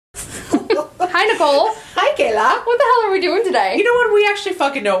Hi, Nicole. Hi, Kayla. What the hell are we doing today? You know what? We actually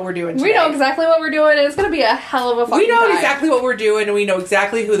fucking know what we're doing today. We know exactly what we're doing, and it's going to be a hell of a fucking We know time. exactly what we're doing, and we know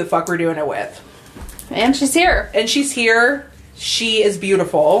exactly who the fuck we're doing it with. And she's here. And she's here. She is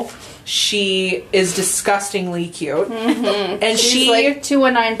beautiful. She is disgustingly cute. Mm-hmm. And She's like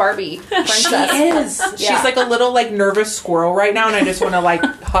 219 Barbie princess. She is. Yeah. She's like a little like nervous squirrel right now, and I just want to like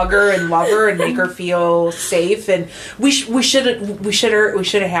hug her and love her and make her feel safe. And we should have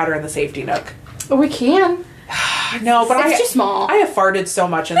had her in the safety nook. We can. No, but It's too small. I have farted so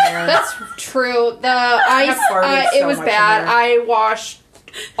much in there. That's true. The ice, farted it so was much bad. in there. I washed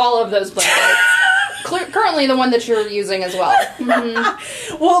all of those blankets. Currently the one that you're using as well.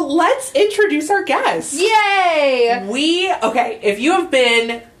 Mm-hmm. Well, let's introduce our guest. Yay! Okay, if you have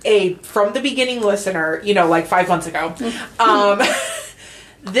been a from the beginning listener, you know, like 5 months ago,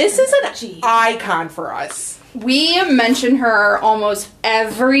 this is an icon for us. We mention her almost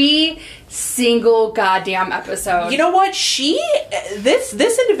every single goddamn episode. You know what?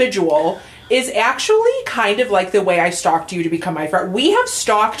 This individual is actually kind of like the way I stalked you to become my friend. We have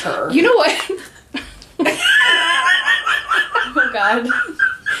stalked her. You know what? Oh God.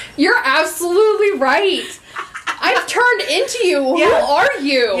 You're absolutely right. I've turned into you. Yeah. Who are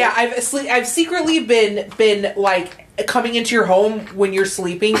you? Yeah, I've secretly been like coming into your home when you're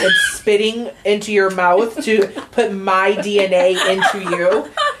sleeping and spitting into your mouth to put my DNA into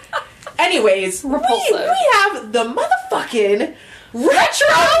you. Anyways, Repulsive. we have the motherfucking Retro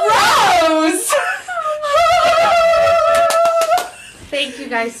Rose. Thank you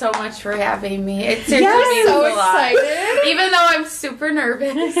guys so much for having me. It seriously Yes, means so a lot. excited. Even though I'm super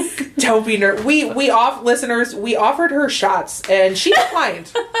nervous. Don't be nervous. We offered her shots and she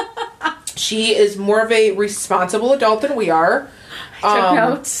declined. She is more of a responsible adult than we are. Took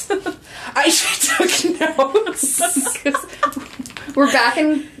notes. She took notes. We're back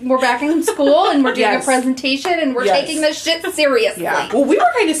in school and we're doing Yes. a presentation and we're Yes. taking this shit seriously. Yeah. Well, we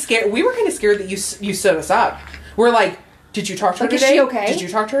were kind of scared. We were kind of scared that you stood us up. We're like, did you talk to her Like, is today? she okay? Did you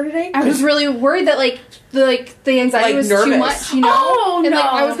talk to her today? I was really worried that the anxiety Like, was nervous. too much, you know? Oh, and no.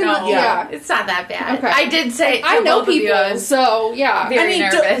 I was gonna, no. yeah. It's not that bad. Okay. I did say I to know both of you, people, I was so yeah. very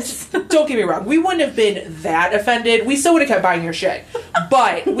nervous. Don't get me wrong. We wouldn't have been that offended. We still would have kept buying your shit,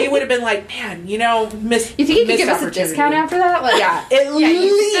 but we would have been like, man, you know, miss. You think you could missed give us a opportunity. discount after that? Like, Yeah, at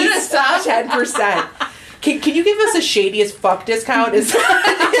you stood least us up. 10%. Can you give us a shady as fuck discount? Is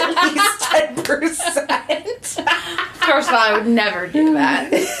at least 10%. First of all, I would never do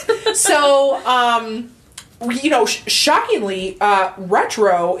that. So, you know, shockingly,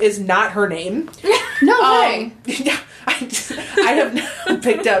 Retro is not her name. no way. I have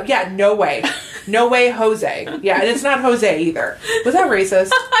picked up. Yeah, no way. No way, Jose. Yeah, and it's not Jose either. Was that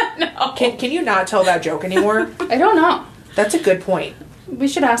racist? No. Can you not tell that joke anymore? I don't know. That's a good point. We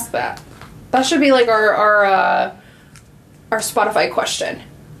should ask that. That should be like our Spotify question.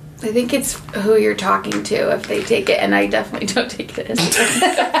 I think it's who you're talking to if they take it, and I definitely don't take it as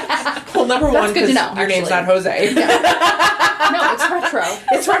Well, number one, good to because know, your name's actually. not Jose. No, it's retro.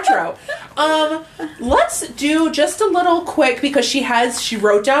 It's Retro. Let's do just a little quick because she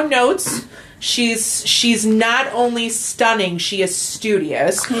wrote down notes. She's not only stunning, she is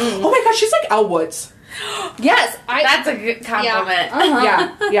studious. Oh my gosh, she's like Elle Woods. Yes, That's a good compliment.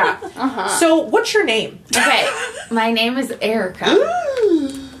 Yeah. Uh-huh. Yeah. Uh-huh. So, what's your name? Okay, my name is Erica.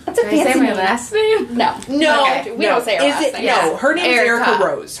 That's a Can I say fancy my name. last name? No. No, Okay, we don't say her last name. No, her name's Erica Erica.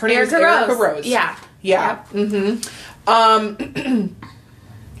 Rose. Her name is Erica Rose. Yeah. Yeah. Yep. Mm-hmm.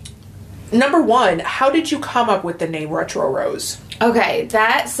 Number one, how did you come up with the name Retro Rose? Okay,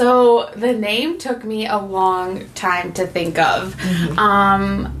 so the name took me a long time to think of.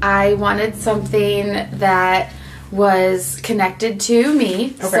 I wanted something that was connected to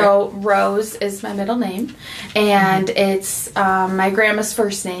me. Okay. So Rose is my middle name, and it's my grandma's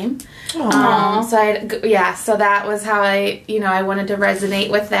first name. So so that was how I wanted to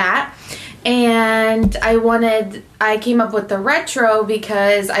resonate with that. And I came up with the retro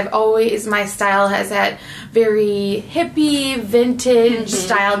because my style has had very hippie, vintage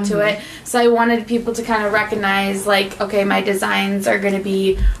style to it. So I wanted people to kind of recognize, like, okay, my designs are going to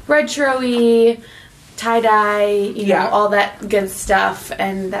be retro-y, tie-dye, you know, all that good stuff.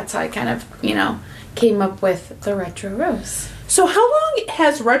 And that's how I kind of, came up with the Retro Rose. So how long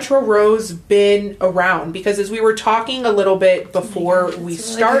has Retro Rose been around? Because as we were talking a little bit before we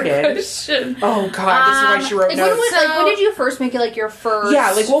started. Oh God, this is why she wrote notes. When did you first make it like your first?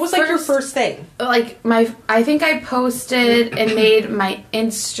 Yeah, like what was like your first thing? Like I think I posted and made my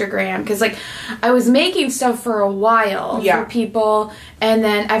Instagram because like I was making stuff for a while for people, and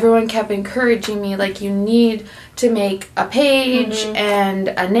then everyone kept encouraging me like you need to make a page and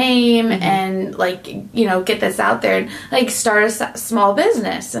a name and like, you know, get this out there and like start a small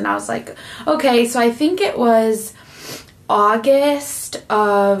business. And I was like, okay, so I think it was August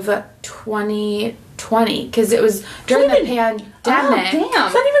of 2020 because it was during the pandemic. Oh, damn.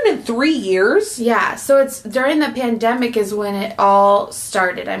 It's not even been 3 years. Yeah, so it's during the pandemic is when it all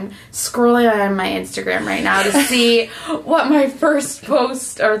started. I'm scrolling on my Instagram right now to see what my first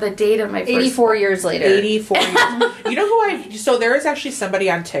post or the date of my first 84 years later. 84 years. You know who so there is actually somebody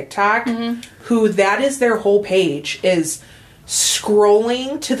on TikTok who that is their whole page is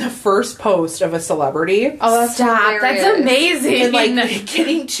scrolling to the first post of a celebrity. Oh, that's Stop. hilarious. That's amazing. And like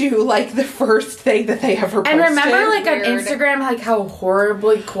getting to like the first thing that they ever posted. And remember, like on Weird. Instagram, like how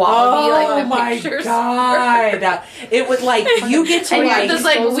horribly quality, like the my pictures. god! It would like you get to And you like have those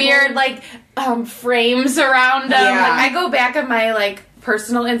like disposable. weird like frames around them. Yeah. Like I go back on my like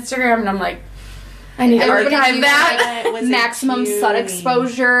personal Instagram and I'm like, I need to Everybody's archive using, that. Was it maximum cute? sun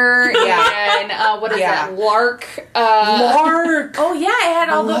exposure. Yeah. And what is Yeah. that? Lark. Lark. Oh yeah, it had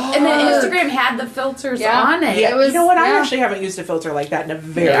all the and then Lark. Instagram had the filters Yeah. on it. Yeah, It was- you know what? I yeah. actually haven't used a filter like that in a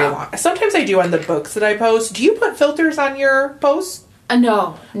very Yeah. long. Sometimes I do on the books that I post. Do you put filters on your posts?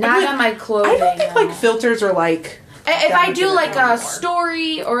 No, not mean, on my clothing. I don't think no. like filters are like. If I do like a anymore.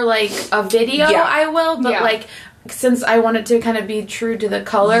 story or like a video, Yeah. I will. But Yeah. like, since I want it to kind of be true to the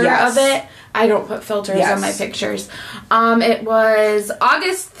color Yes. of it, I don't put filters Yes. on my pictures. It was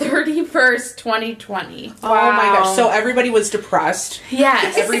August 31st, 2020. Oh my gosh! So everybody was depressed.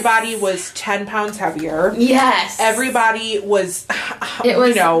 Yes. Everybody was 10 pounds heavier. Yes. Everybody was. It was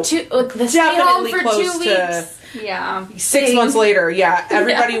you know, the stay home definitely for close 2 to- weeks. Yeah. 6 months later, yeah,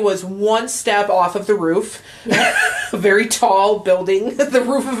 everybody was one step off of the roof. A very tall building, the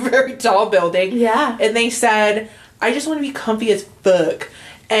roof of a very tall building. Yeah. And they said, I just want to be comfy as fuck.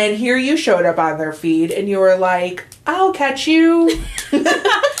 And here you showed up on their feed and you were like, I'll catch you.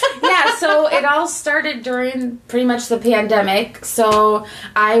 Yeah, so it all started during pretty much the pandemic. So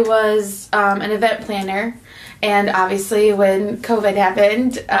I was an event planner. And obviously when COVID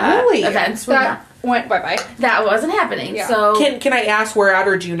happened, Really? events were not. That went bye-bye. That wasn't happening. Yeah. So Can I ask where at,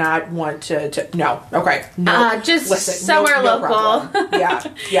 or do you not want to no. Okay. No. just Listen, somewhere no local. problem. Yeah.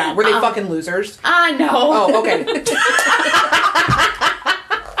 Yeah. Were they fucking losers? No. Oh, okay.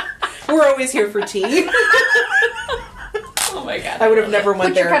 We're always here for tea. Oh my god. I would have never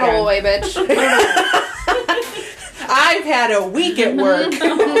went Put your there kettle again. away, bitch. I've had a week at work.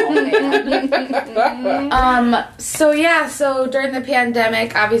 So yeah, so during the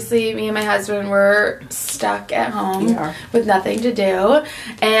pandemic, obviously me and my husband were stuck at home Yeah. with nothing to do.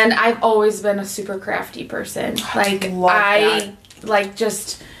 And I've always been a super crafty person. Like love I like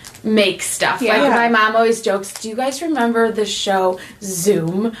just make stuff. Yeah. Like my mom always jokes, do you guys remember the show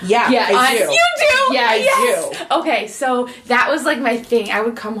Zoom? Yeah, Yes. I do. You do? Yeah, I Yes. do. Okay, so that was like my thing. I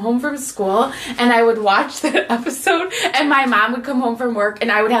would come home from school and I would watch that episode, and my mom would come home from work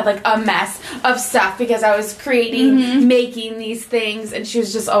and I would have like a mess of stuff because I was creating, making these things, and she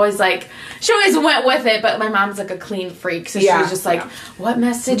was just always like, she always went with it, but my mom's like a clean freak, so she Yeah. was just like, what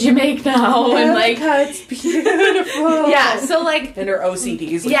mess did you make now? And like, it's beautiful. yeah, so like, And her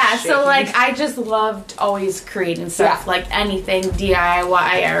OCDs. yeah, so shaking. like I just loved always creating stuff, Yeah. like anything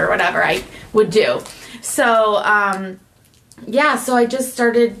DIY or whatever I would do. So yeah, so I just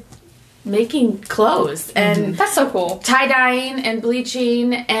started making clothes and That's so cool. tie-dyeing and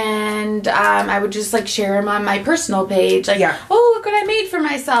bleaching, and I would just like share them on my personal page, like, Yeah. oh, look what I made for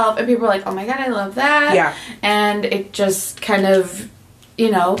myself, and people were like, oh my god, I love that. Yeah. And it just kind of,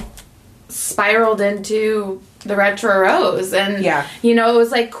 you know, spiraled into the Retro Rose, and Yeah. you know, it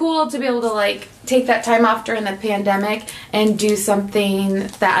was like cool to be able to like take that time off during the pandemic and do something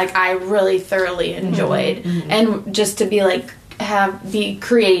that like I really thoroughly enjoyed, and just to be like be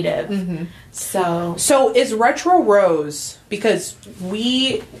creative. So is Retro Rose, because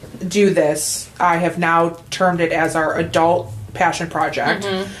we do this, I have now termed it as our adult passion project,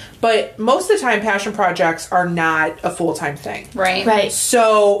 but most of the time passion projects are not a full-time thing. Right.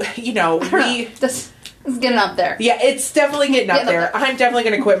 So, you know, we... This is getting up there. Yeah, it's definitely getting up Getting up there. I'm definitely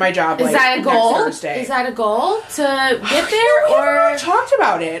going to quit my job. Is like, that a next goal? Thursday. Is that a goal to get We there, haven't really or talked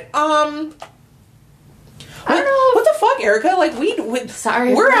about it. I don't know. What the fuck, Erica? Like we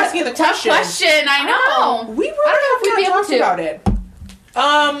sorry, we're it's a asking the tough question. I know. We I don't know if we'd really be have able not to. talked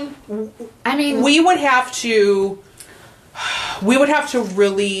about it. I mean, We would have to. We would have to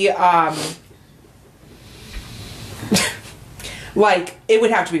really like it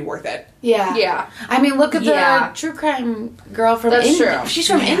would have to be worth it. yeah. Yeah. I mean, look at the Yeah. true crime girl from That's Indy. true. She's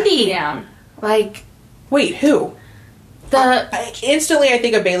from Indy. Yeah. Like, Wait, who? Instantly I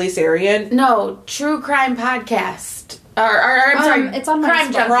think of Bailey Sarian. No, True Crime Podcast. Or I'm sorry, it's on my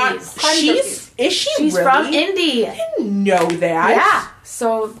Crime Spotify. Junkies. Is she She's really? from Indy. I didn't know that. Yeah.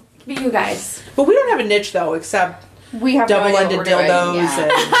 So, be you guys. But we don't have a niche though, except We have double-ended no idea what we're dildos doing.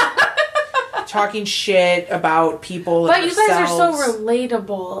 Yeah. and talking shit about people. But and you guys are so themselves.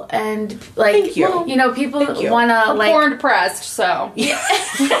 relatable and like Thank you. you know, people Thank you. wanna I'm like poor and depressed, so.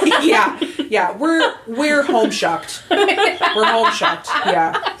 yeah. We're home shucked. We're home shucked.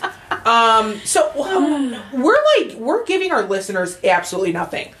 Yeah. We're giving our listeners absolutely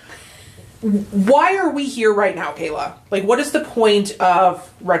nothing. Why are we here right now, Kayla? Like, what is the point of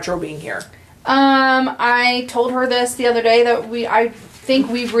Retro being here? I told her this the other day that I think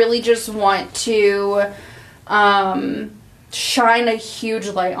we really just want to shine a huge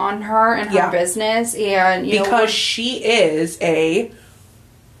light on her and her business, and because she is a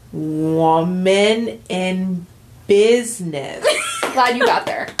woman in business. Glad you got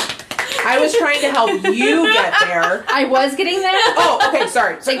there. I was trying to help you get there. I was getting there. Oh, okay.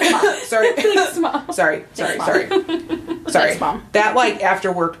 Sorry. Thanks, Mom. Sorry. Thanks, Mom. Sorry. Thanks, Mom. That like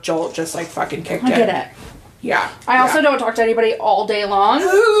after work jolt just like fucking kicked in. I get it. Yeah. I also don't talk to anybody all day long,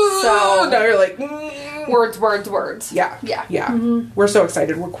 so now you're like words. Yeah. Yeah. Mm-hmm. We're so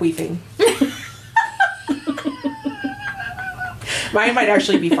excited. We're queefing. Mine might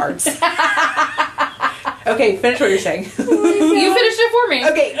actually be farts. Okay, finish what you're saying. You finished it for me.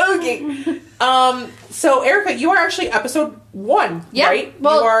 Okay. So Erica, you are actually episode 1, Yeah. right?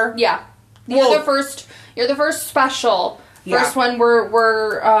 Well, you are. Yeah. You're the first special. Yeah. First one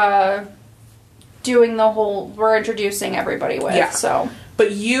we're doing the whole. We're introducing everybody with. Yeah. So. But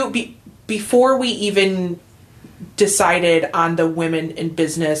before we even decided on the women in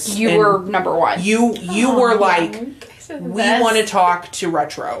business, You were number one. You were like, we best. want to talk to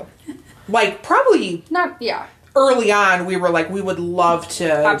Retro. Like probably early on, we were like, we would love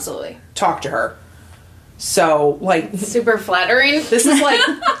to Absolutely talk to her. So like, super flattering. this is like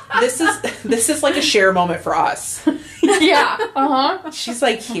this is like a share moment for us. Yeah. She's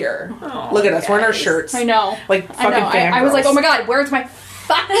like, here, look at us wearing our shirts. I know. Like I fucking know. fangirls. I was like, oh my god, where's my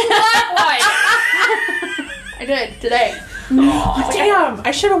fucking black one? I did today. Damn,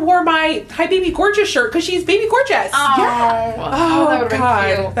 I should have wore my Hi Baby Gorgeous shirt because she's Baby Gorgeous. Yeah. Oh, that would've been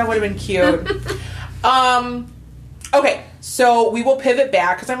God. cute. That would have been cute. Okay, so we will pivot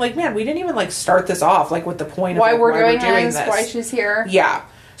back because I'm like, man, we didn't even like start this off like with the point of Why like, we're doing this. this? Why she's here? Yeah.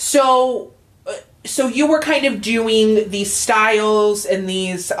 So you were kind of doing these styles and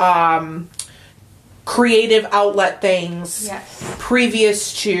these creative outlet things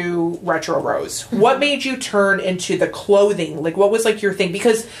previous to Retro Rose. Mm-hmm. What made you turn into the clothing? Like, what was like your thing?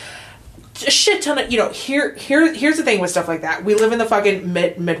 Because a shit ton of, here's the thing with stuff like that. We live in the fucking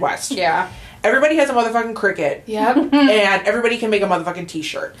Midwest. Yeah. Everybody has a motherfucking Cricut. Yep. And everybody can make a motherfucking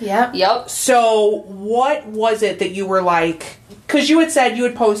t-shirt. Yep. So what was it that you were like, because you had said you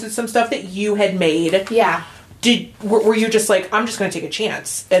had posted some stuff that you had made. Yeah. Were you just like, I'm just going to take a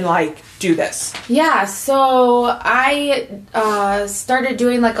chance and like do this? Yeah, so I started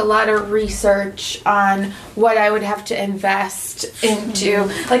doing like a lot of research on what I would have to invest into.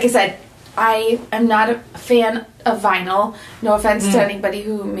 Like I said, I am not a fan of vinyl. No offense to anybody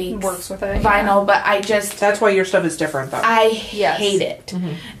who works with it, vinyl, but I just... That's why your stuff is different, though. I hate it.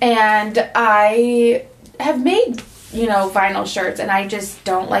 Mm-hmm. And I have made, vinyl shirts, and I just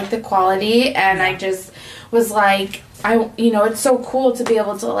don't like the quality, and I just was like, it's so cool to be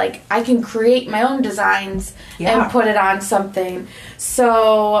able to, like, I can create my own designs and put it on something.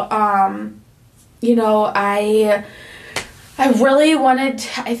 So, I really wanted,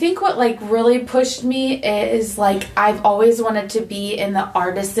 I think what like really pushed me is like I've always wanted to be in the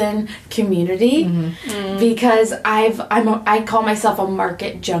artisan community because I call myself a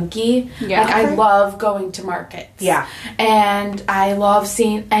market junkie. Yeah. Like I love going to markets. Yeah. And I love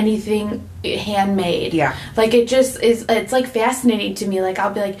seeing anything handmade. Yeah. Like it just is, it's like fascinating to me. Like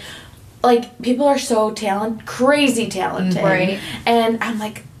I'll be like people are so crazy talented. Right. And I'm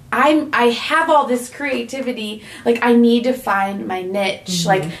like, I have all this creativity, like I need to find my niche,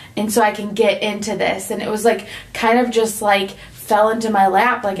 like, and so I can get into this. And it was like kind of just like fell into my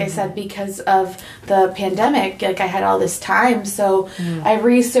lap, like I said, because of the pandemic. Like I had all this time, so I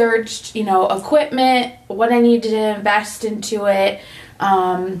researched, equipment, what I needed to invest into it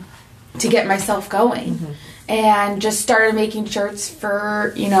to get myself going. And just started making shirts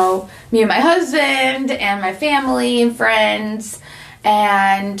for, me and my husband and my family and friends.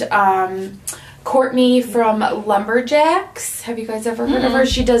 And Courtney from Lumberjacks. Have you guys ever heard of her?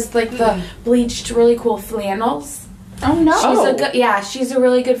 She does like the bleached, really cool flannels. Oh no. She's a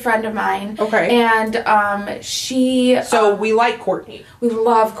really good friend of mine. Okay. And she So we like Courtney. we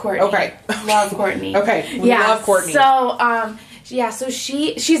love Courtney. Okay. Love Courtney. Okay. We love Courtney. So so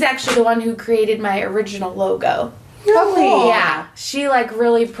she's actually the one who created my original logo. Really? Yeah, she like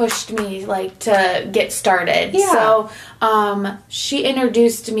really pushed me like to get started. Yeah. So she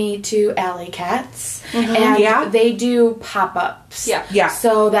introduced me to Alley Cats, and they do pop-ups. Yeah.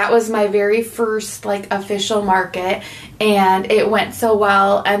 So that was my very first like official market, and it went so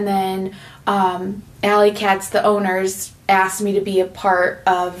well. And then Alley Cats, the owners, asked me to be a part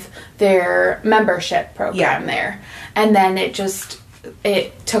of their membership program there, and then it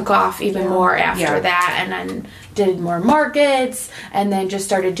took off even more after that, and then did more markets, and then just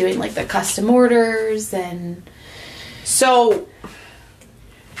started doing like the custom orders. And so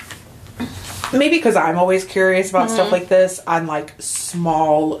maybe because I'm always curious about stuff like this on like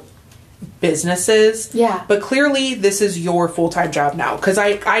small businesses. Yeah. But clearly this is your full-time job now, because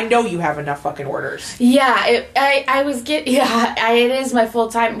I know you have enough fucking orders. yeah, it is my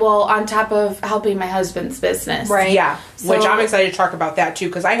full-time, well, on top of helping my husband's business. Right. Yeah. So- Which I'm excited to talk about that too,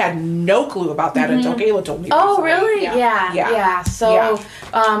 because I had no clue about that until Kayla told me. Oh, recently. really? Yeah. So,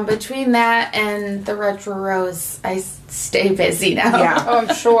 Yeah. between that and the Retro Rose, I stay busy now. Yeah. Oh,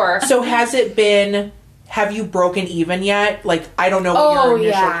 I'm sure. So have you broken even yet? Like, I don't know what your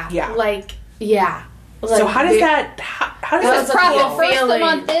initial... Yeah. So how does that That was a Probably cool first feeling. a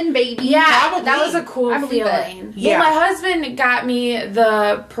month in, baby. Yeah, Probably. that was a cool I believe it. feeling. Yeah. Well, my husband got me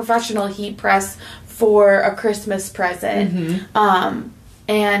the professional heat press for a Christmas present.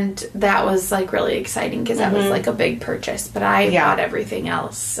 And that was like really exciting because that was like a big purchase, but I bought everything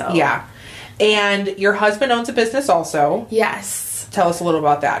else. So Yeah. And your husband owns a business also. yes. Tell us a little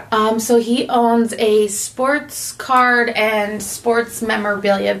about that. So he owns a sports card and sports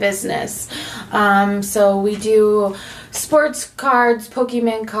memorabilia business. So we do sports cards,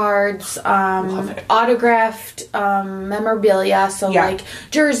 Pokemon cards, autographed memorabilia. So like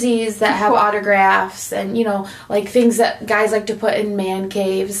jerseys that have autographs, and like things that guys like to put in man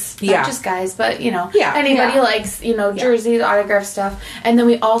caves. Not just guys, but anybody likes jerseys, autograph stuff. And then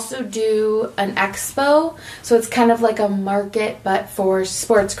we also do an expo. So it's kind of like a market, but for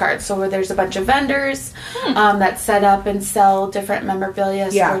sports cards. So where there's a bunch of vendors that set up and sell different memorabilia,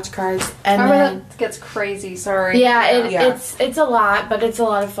 sports cards, and then that gets crazy. Sorry. Yeah, it's a lot, but it's a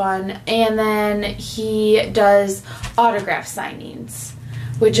lot of fun. And then he does autograph signings,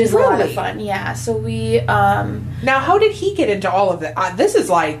 which is a lot of fun. Yeah, so we Now, how did he get into all of that? This is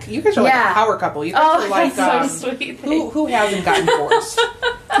like, you guys are like a power couple. You guys are like that's so sweet. who hasn't gotten divorced?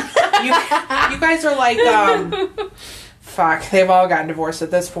 you guys are like fuck, they've all gotten divorced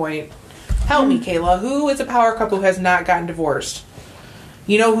at this point. Help me, Kayla. Who is a power couple who has not gotten divorced?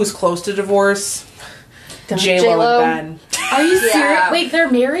 You know who's close to divorce? J-Lo and Ben. Are you serious? Wait, they're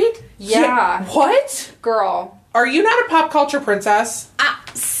married? Yeah. What? Girl. Are you not a pop culture princess?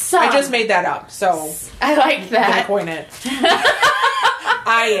 I just made that up, so I like I'm gonna that. coin it.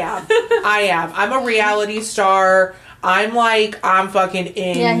 I am. I'm a reality star. I'm fucking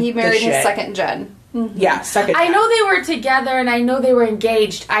in. Yeah, he married the his shit. second gen. Yeah, second. I know they were together, and I know they were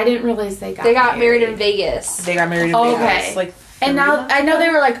engaged. I didn't realize they got married in Vegas. They got married in Vegas. Like, and now I know they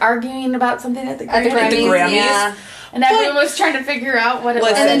were like arguing about something at the Grammys. At the Grammys. Yeah. And everyone was trying to figure out what it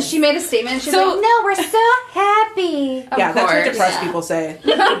was. And then she made a statement. She's like, no, we're so happy. Yeah, that's what depressed people say.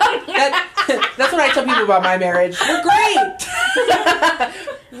 That's what I tell people about my marriage. We're great.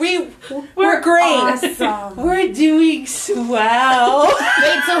 We're great. Awesome. We're doing swell.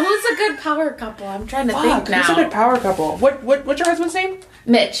 Wait, so who's a good power couple? I'm trying to think now. Who's a good power couple? What's your husband's name?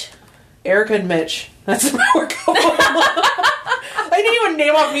 Mitch. Erica and Mitch. That's a power couple. I didn't even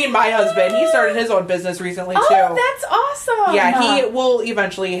name off me and my husband. He started his own business recently too. Oh, that's awesome. Yeah, he will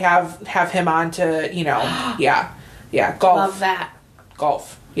eventually have him on to, golf. Love that.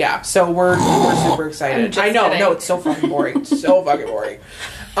 Golf. Yeah, so we're super excited. I know, kidding. no, it's so fucking boring. So fucking boring.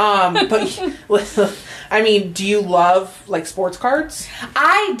 But I mean, do you love like sports cards?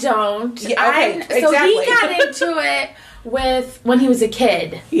 I don't. Yeah, okay, exactly. So he got into it when he was a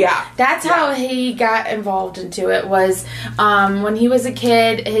kid. Yeah. That's how he got involved into it, was when he was a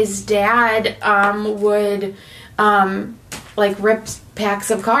kid, his dad would rip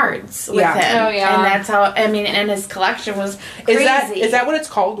packs of cards with him. Oh, yeah. And that's how, and his collection was crazy. Is that what it's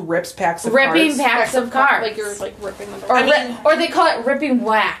called? Rips packs of cards? Ripping packs of cards. Like you're like ripping them. Or they call it ripping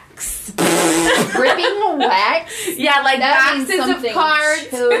wax. Ripping wax? Yeah, like That means boxes of something cards.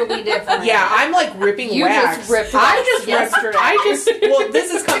 totally different. Yeah, I'm like ripping You wax. just ripped wax yesterday. Well,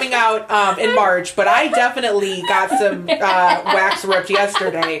 this is coming out in March, but I definitely got some wax ripped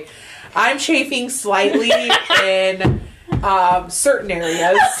yesterday. I'm chafing slightly in certain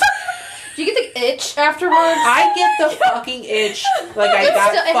areas. Do you get the itch afterwards? I get the fucking itch like I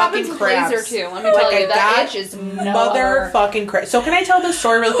got it happens fucking with crabs. laser too. Let me tell you, that itch is motherfucking crabs. So can I tell this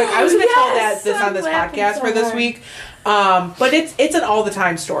story really quick? I was going to tell this on this podcast for this week. But it's an all the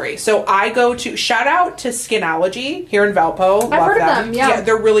time story. So I go to shout out to Skinology here in Valpo. I've heard of them. Yeah,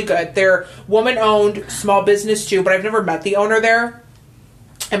 they're really good. They're woman owned, small business too. But I've never met the owner there.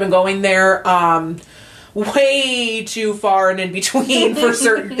 I've been going there way too far and in between for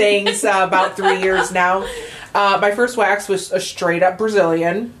certain things. About 3 years now. My first wax was a straight up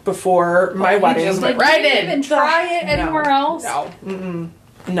Brazilian before my wedding. Did you even try it anywhere else? No.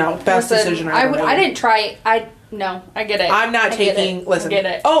 No. Best decision I ever made. I didn't try it. No, I get it. I'm not taking. Listen. Get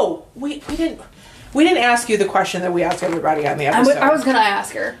it. Oh, we didn't ask you the question that we asked everybody on the episode. I was gonna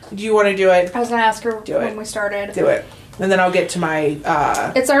ask her. Do you want to do it? I was gonna ask her Do it. when we started. Do it, and then I'll get to my.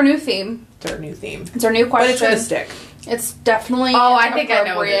 It's our new theme. It's our new theme. It's our new question. But it's gonna stick. It's definitely. Oh, I think I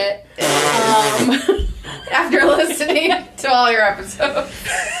know it. After listening to all your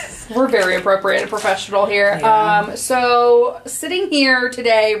episodes. We're very appropriate and professional here. Yeah. So sitting here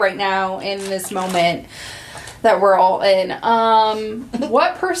today, right now, in this moment that we're all in,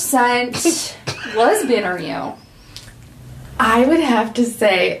 what percent lesbian are you? I would have to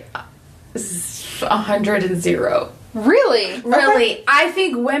say 100. Really? Really, I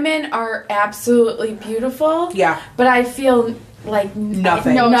think women are absolutely beautiful. Yeah. But I feel like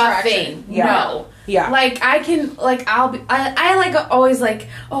Nothing. No nothing. attraction. Yeah. No. Yeah. Like I can like I like always like,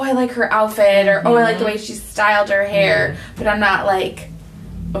 oh, I like her outfit, or oh, I like the way she styled her hair, but I'm not like,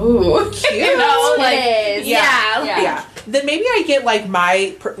 ooh, Cute. you know, like Yes. yeah. Yeah. Then maybe I get like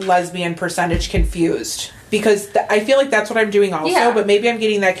my lesbian percentage confused because I feel like that's what I'm doing also. Yeah. But maybe I'm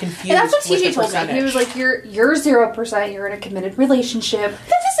getting that confused. And that's what with TJ the told me. percentage. He was like, "You're 0%. You're in a committed relationship."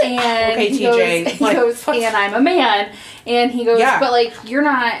 And Okay, he TJ, goes, like, and I'm a man. And he goes, Yeah. but like, you're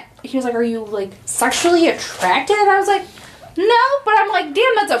not. He was like, "Are you like sexually attracted?" And I was like, "No," but I'm like,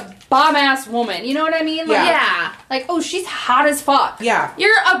 "Damn, that's a bomb ass woman." You know what I mean? Like, Yeah. Like, oh, she's hot as fuck. Yeah.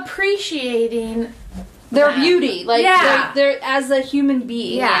 You're appreciating Their them. beauty, like, Yeah. they're as a human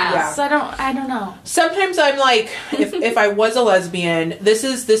being. Yeah. Yeah. So I don't know. Sometimes I'm like, if I was a lesbian, this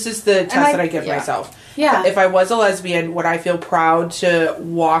is the test that I give yeah. myself. Yeah. If I was a lesbian, would I feel proud to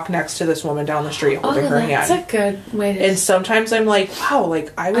walk next to this woman down the street holding her that's hand? a good way to. And sometimes I'm like, wow,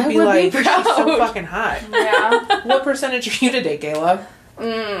 like I would be would be like, she's so proud. fucking hot. Yeah. What percentage are you today, Gayla?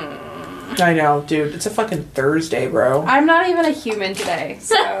 I know, dude. It's a fucking Thursday, bro. I'm not even a human today,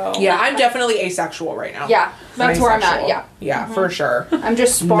 so Yeah, I'm definitely asexual right now. yeah, that's where I'm at. asexual. Yeah, Yeah, for sure. I'm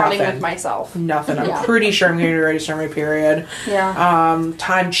just spawning Nothing. with myself. Nothing. I'm Yeah. pretty sure I'm getting ready to start my period. Yeah.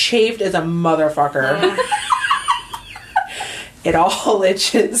 Time chafed as a motherfucker. It all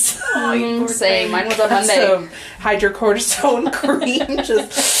itches. Same. Mine was on Monday. Some hydrocortisone cream.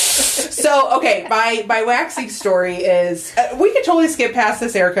 So, okay, my waxing story is... we could totally skip past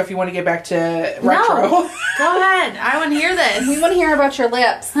this, Erica, if you want to get back to retro. No. Go ahead. I want to hear this. We want to hear about your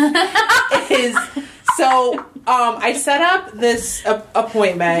lips. I set up this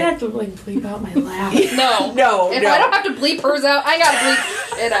appointment. I have to like bleep out my laugh. No. No, If no. I don't have to bleep hers out, I gotta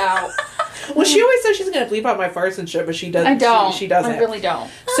bleep it out. Well, she always says she's going to bleep out my farts and shit, but she doesn't. I don't. She doesn't. I really don't.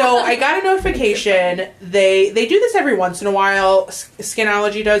 So I got a notification. They do this every once in a while.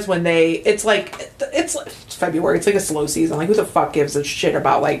 Skinology does when it's February. It's like a slow season. Like who the fuck gives a shit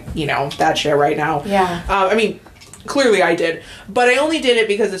about that shit right now? Yeah. I mean, clearly I did, but I only did it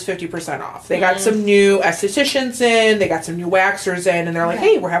because it's 50% off. They got some new estheticians in. They got some new waxers in, and they're like,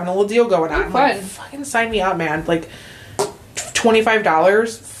 "Hey, we're having a little deal going on." I'm like, fun. fucking sign me up, man! Like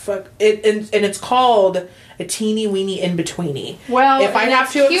 $25. Fuck it, and it's called a teeny weeny in betweeny. Well, if I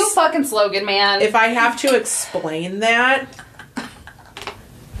have to, cute fucking slogan, man. if I have to explain that,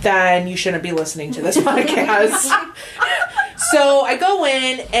 then you shouldn't be listening to this podcast. So I go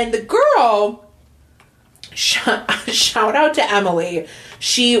in, and the girl, shout out to Emily.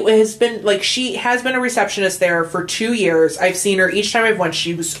 She has been a receptionist there for 2 years. I've seen her each time I've went.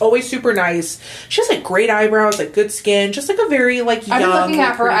 She was always super nice. She has like great eyebrows, like good skin, just like a very like young. I've been looking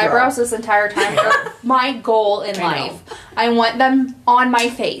at her pretty girl. eyebrows this entire time. They're my goal in life. I want them on my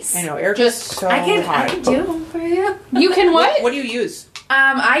face. I know, Erica's so I can hot. do them for you. You can what? What do you use?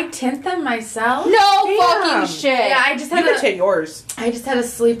 I tint them myself. No Damn. fucking shit. Yeah, I just You had can take yours. I just had a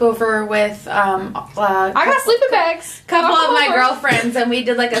sleepover with I got sleeping bags. couple Come of my over. girlfriends, and we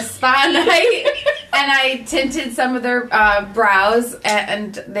did like a spa night. I tinted some of their brows,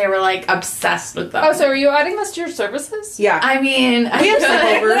 and they were like obsessed with them. Oh, so are you adding this to your services? Yeah. I mean, We have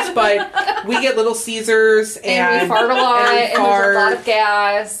sleepovers, but we get Little Caesars And we fart a lot, and there's a lot of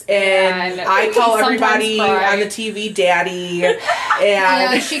gas. And I we call sometimes everybody cry. on the TV daddy. And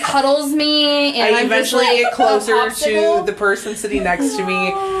And she cuddles me, and I I'm eventually just like, get closer a popsicle. to the person sitting next to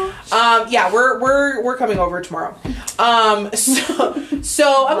me. Yeah, we're coming over tomorrow.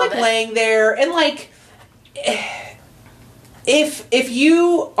 So I'm like laying there, and like, if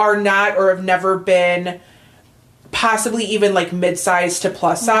you are not or have never been possibly even like mid-size to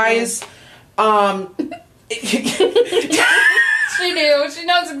plus size, She knew. She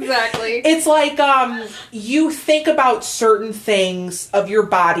knows exactly. it's like you think about certain things of your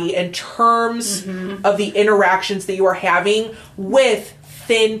body in terms of the interactions that you are having with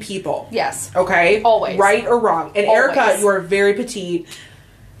thin people. Yes. Okay? Always. Right or wrong. And Always. Erica, you are very petite.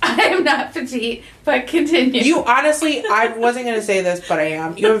 I am not petite, but continue. You honestly, I wasn't going to say this, but I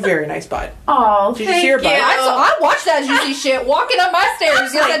am. You have a very nice butt. Oh, Did you see your butt? I watched that juicy shit walking up my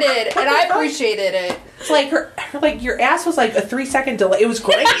stairs. Yes, I did. And I appreciated it. It's like her like your ass was like a 3-second delay. It was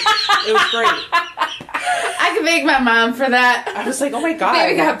great. It was great. I can thank my mom for that. I was like, oh my god.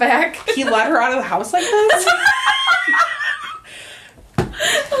 Baby got back. He let her out of the house like this?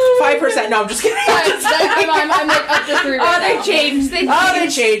 5%. No, I'm just kidding. I'm like up to 3 Oh, right they now. changed. They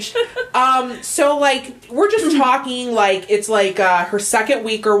changed. So like we're just talking like it's like her second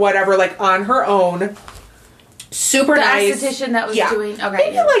week or whatever, like on her own. Super The nice. esthetician that was Yeah. doing. Okay.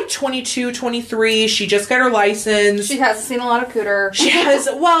 Maybe like 22, 23. She just got her license. She hasn't seen a lot of cooter. She has,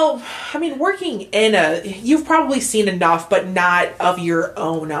 well, I mean, working in you've probably seen enough, but not of your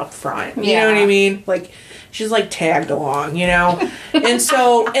own up front. You know what I mean? Like, she's like tagged along, you know? And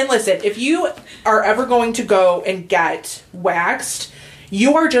so, and listen, if you are ever going to go and get waxed,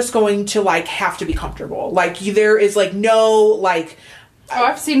 you are just going to like have to be comfortable. Like, there is like no, like, Oh,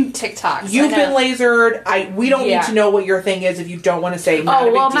 I've seen TikToks. you've been lasered. We don't need to know what your thing is if you don't want to say. Not a Oh,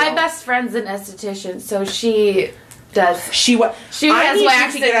 big well, deal. my best friend's an esthetician, so she does. She She I has need you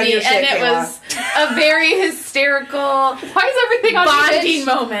waxed to get on me, your shit, and it Kayla. was a very hysterical Why is everything on bonding you, bitch?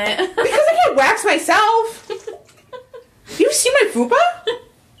 moment. Because I can't wax myself. You see my fupa?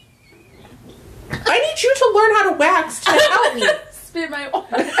 I need you to learn how to wax to help me. Spit my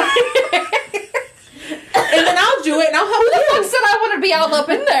water. And then I'll do it and I'll help Who the fuck you. said I want to be all up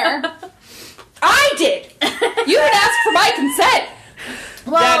in there? I did. You didn't ask for my consent.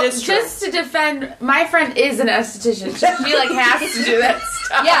 Well, That is true. just to defend, my friend is an esthetician. She like has to do that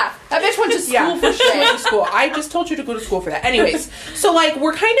stuff. Yeah, that bitch went to school Yeah, for she went shit. to school. I just told you to go to school for that. Anyways, so like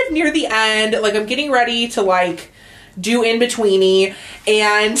we're kind of near the end. Like I'm getting ready to like do in betweeny,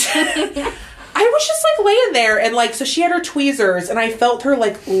 and I was just like laying there, and like so she had her tweezers, and I felt her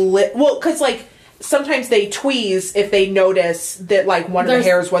like well, because like sometimes they tweeze if they notice that like one of the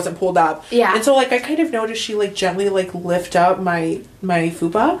hairs wasn't pulled up. Yeah. And so like I kind of noticed she like gently like lift up my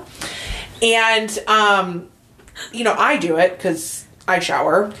fupa, and you know I do it because I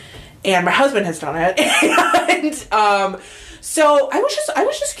shower, and my husband has done it, and so I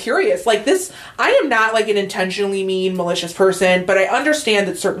was just curious. Like this, I am not like an intentionally mean, malicious person, but I understand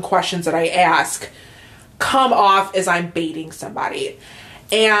that certain questions that I ask come off as I'm baiting somebody.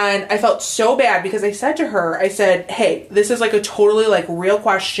 And I felt so bad because I said to her, I said, hey, this is like a totally like real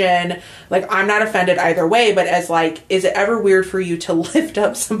question. Like I'm not offended either way, but as like, is it ever weird for you to lift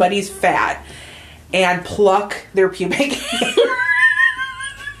up somebody's fat and pluck their pubic hair?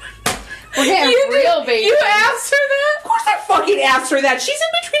 We're getting real, baby. You asked her that? Of course I fucking asked her that. She's in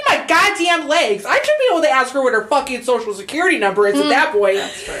between my goddamn legs. I should be able to ask her what her fucking social security number is at that point.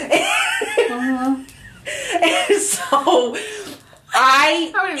 And so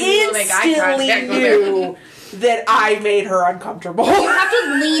I How many people make eye instantly contact with knew that I made her uncomfortable. You have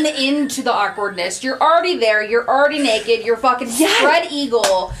to lean into the awkwardness. You're already there. You're already naked. You're fucking spread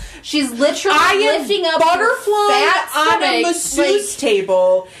eagle. She's literally lifting up butterfly your fat on a stomach, masseuse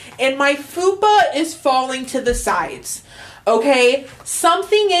table, and my fupa is falling to the sides. Okay?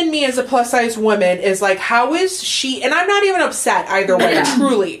 Something in me as a plus size woman is like, how is she, and I'm not even upset either way,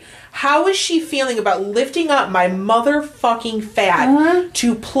 truly. How is she feeling about lifting up my motherfucking fat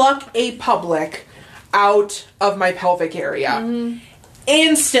to pluck a public out of my pelvic area?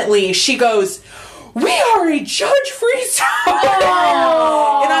 Instantly, she goes, we are a judge-free zone.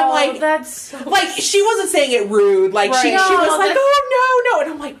 And I'm like, that's so like she wasn't saying it rude. Like she No, was like, that's- oh no. And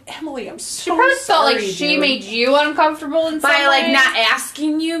I'm like, Emily, I'm so She probably felt like sorry, she dude. made you uncomfortable in some by like way. not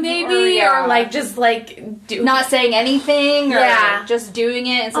asking you maybe, Yeah. or like just like not saying anything, or Yeah. just doing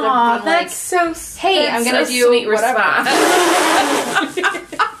it instead Aw, of being like, that's so. hey, that's I'm gonna so do sweet whatever. response.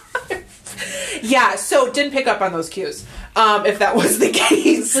 Yeah, so didn't pick up on those cues, if that was the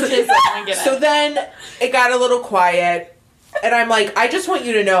case. So then it got a little quiet, and I'm like, I just want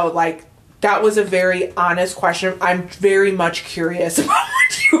you to know, like, that was a very honest question. I'm very much curious about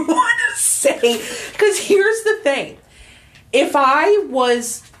what you want to say. Because here's the thing. If I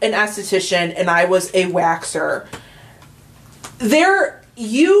was an esthetician and I was a waxer,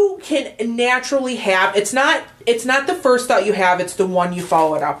 you can naturally have, it's not the first thought you have, it's the one you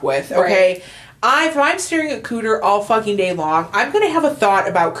follow it up with, okay? Right. If I'm staring at cooter all fucking day long, I'm going to have a thought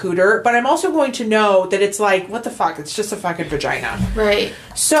about cooter, but I'm also going to know that it's like, what the fuck? It's just a fucking vagina. Right.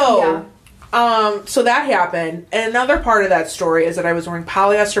 So, so that happened. And another part of that story is that I was wearing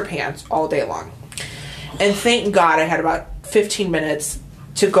polyester pants all day long. And thank God I had about 15 minutes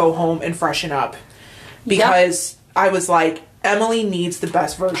to go home and freshen up. Because I was like, Emily needs the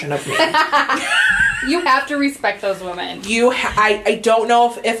best version of me. You have to respect those women. I don't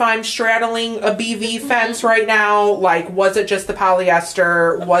know if I'm straddling a BV fence right now. Like, was it just the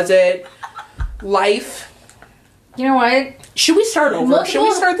polyester? Was it life? You know what? Should we start over? Should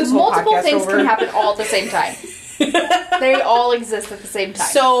we start this whole podcast over? Multiple things can happen all at the same time. They all exist at the same time.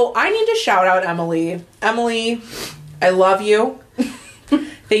 So, I need to shout out Emily. Emily, I love you.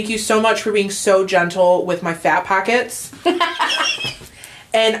 Thank you so much for being so gentle with my fat pockets.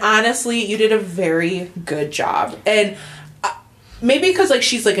 And honestly, you did a very good job. And maybe because like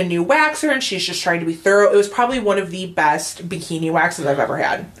she's like a new waxer and she's just trying to be thorough, it was probably one of the best bikini waxes I've ever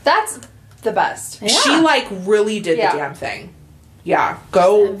had. That's the best. Yeah. She like really did the damn thing. Yeah.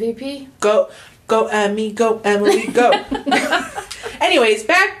 Go MVP. Go Emmy, go Emily, go. Anyways,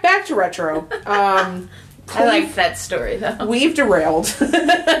 back to retro. I like that story though. We've derailed.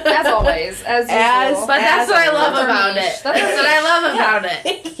 As always. As usual. But that's what I love about it. That's what I love about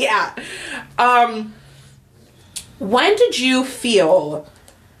it. Yeah. When did you feel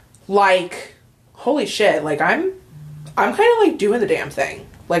like, holy shit, like I'm kind of like doing the damn thing.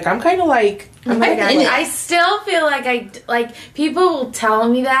 Like I'm kind of like, I still feel like people will tell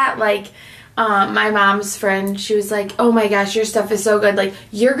me that, like, my mom's friend, she was like, oh my gosh, your stuff is so good. Like,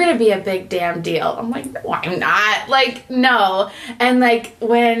 you're going to be a big damn deal. I'm like, no, I'm not. Like, no. And like,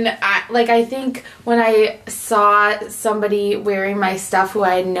 I think when I saw somebody wearing my stuff who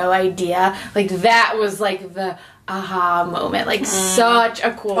I had no idea, like that was like the aha moment. Like such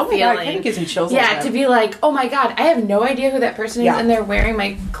a cool feeling. God, it kind of gives me chills. Yeah, to be like, oh my god, I have no idea who that person is, and they're wearing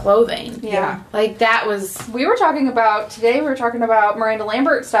my clothing. Yeah. Like that was. We were talking about Miranda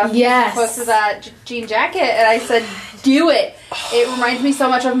Lambert stuff. Yes. She posted that jean jacket, and I said, do it. It reminds me so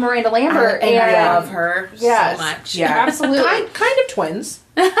much of Miranda Lambert. And I love her so much. Yeah, absolutely. kind of twins.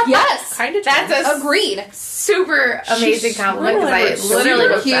 Yes. Kind of twins. That's agreed. Super amazing compliment because I literally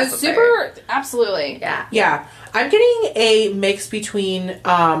super was cute. obsessed with Super, her. absolutely. Yeah. Yeah. I'm getting a mix between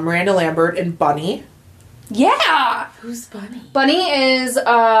Miranda Lambert and Bunny. Yeah. Who's Bunny? Bunny is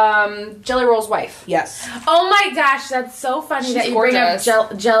Jelly Roll's wife. Yes. Oh my gosh, that's so funny She's that you gorgeous. bring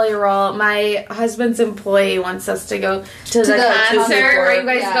up Jelly Roll. My husband's employee wants us to go to the concert. Are you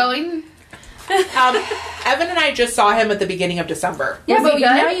guys going? Evan and I just saw him at the beginning of December. Yeah, but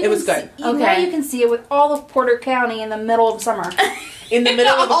now it was good. Now you can see it with all of Porter County in the middle of summer. In the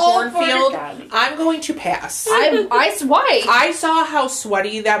middle of a All cornfield, Porter County. I'm going to pass. Why? I saw how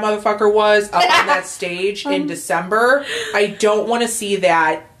sweaty that motherfucker was up on that stage in December. I don't want to see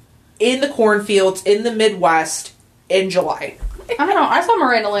that in the cornfields in the Midwest in July. I don't know. I saw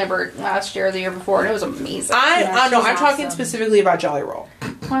Miranda Lambert last year or the year before, and it was amazing. I'm talking specifically about Jelly Roll.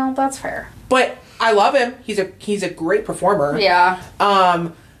 Well, that's fair. But I love him. He's a great performer. Yeah.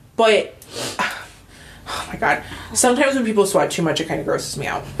 But oh my god. Sometimes when people sweat too much, it kind of grosses me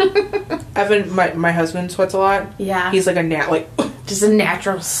out. Evan, my husband sweats a lot. Yeah. He's like just a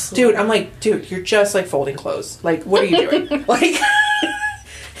natural sweat. Dude, I'm like, dude, you're just like folding clothes. Like, what are you doing? Like,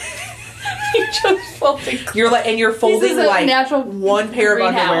 You're just folding. You're folding like natural one pair of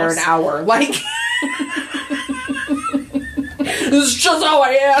underwear an hour. Like, this is just how I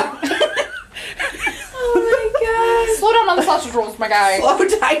am. Oh my god. Slow down on the sausage rolls, my guy. Slow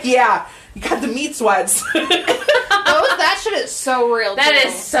down. Yeah. You got the meat sweats. That shit is so real. That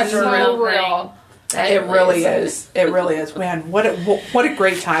is such a real thing. It really is. It really is. Man, what a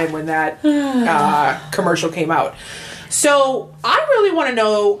great time when that commercial came out. So I really want to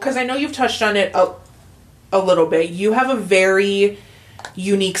know, because I know you've touched on it a little bit. You have a very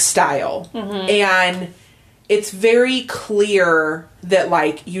unique style, and it's very clear that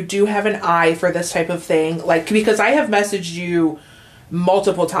like you do have an eye for this type of thing. Like, because I have messaged you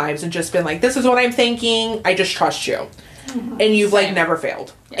multiple times and just been like, this is what I'm thinking. I just trust you. and you've like Same. never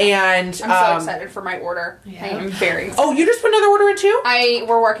failed. Yeah. And I'm so excited for my order. Yeah. I am very excited. Oh, you just put another order in too?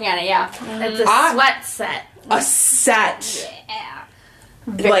 We're working on it, yeah. It's a sweat set. A set. Yeah.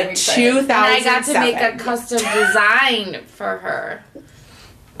 Like excited. 2007. And I got to make a custom design for her.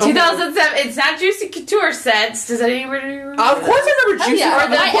 2007. It's not Juicy Couture sets. Does anybody remember? Of course I remember Juicy. Yeah. Or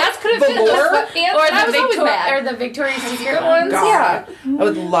the My ass could have fit in those velour. sweatpants, Or and I was always mad. or the Victoria's Secret ones. ones. God. I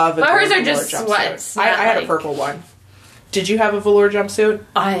would love a But hers velour are just jumpsuit. sweats, I not had a like- purple one. Did you have a velour jumpsuit?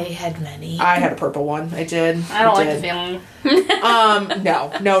 I had many. I had a purple one. I did. I don't like did. the feeling.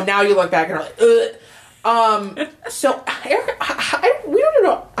 No. Now you look back and are like, ugh. So, Erica, we don't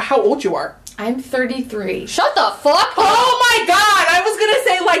know how old you are. I'm 33. Shut the fuck up. Oh my god! I was gonna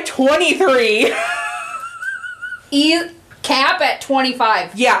say like 23. Cap at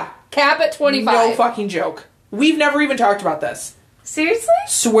 25. Yeah. Cap at 25. No fucking joke. We've never even talked about this. Seriously?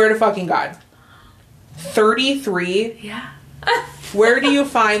 Swear to fucking God. 33. Yeah. Where do you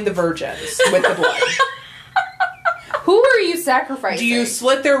find the virgins with the blood? Who are you sacrificing? Do you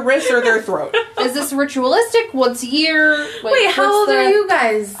slit their wrists or their throat? Is this ritualistic? Once a year? Like, Wait, how what's old are you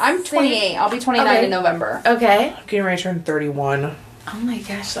guys? I'm 28. I'll be 29 Okay. in November. Okay. I'm getting ready to turn 31. Oh my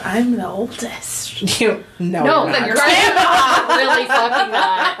gosh, I'm the oldest. No, No, you're then not. you're really fucking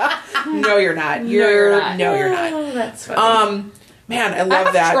not. No, you're not. you're not. No, you're not. Oh, that's funny. Man, I I love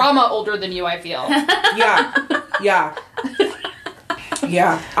have that. trauma older than you, I feel. Yeah.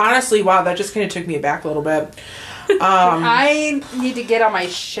 Yeah. Honestly, wow, that just kind of took me aback a little bit. I need to get on my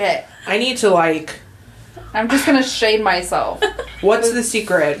shit. I need to I'm just gonna shade myself. what's the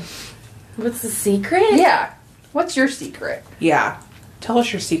secret? What's the secret? Yeah. What's your secret? Yeah. Tell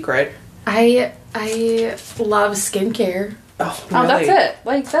us your secret. I love skincare. Oh, Oh, really? that's it.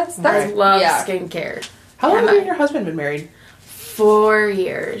 Like that's I love yeah. skincare. How long Am have you I- and your husband been married? 4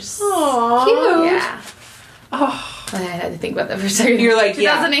 years. Aww. Cute. Yeah. Oh. I had to think about that for a second. You're like,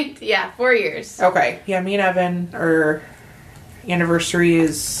 yeah. 2008. Yeah, 4 years. Okay. Yeah, me and Evan, our anniversary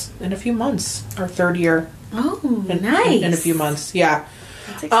is in a few months. Our 3rd year. Oh, In, nice. In a few months. Yeah.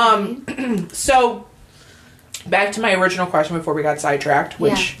 That's exciting. So, back to my original question before we got sidetracked,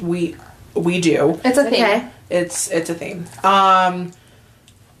 which we do. It's a thing. Okay. It's a theme.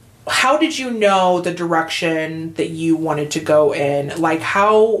 How did you know the direction that you wanted to go in? Like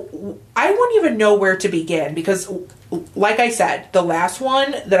how I wouldn't even know where to begin because like I said, the last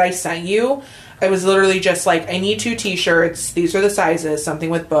one that I sent you, I was literally just like, I need 2 t-shirts. These are the sizes, something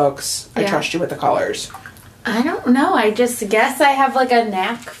with books. I Yeah. trust you with the colors. I don't know. I just guess I have like a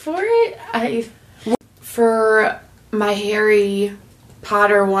knack for it. For my Harry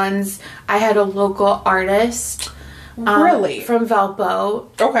Potter ones, I had a local artist. Really? From Valpo.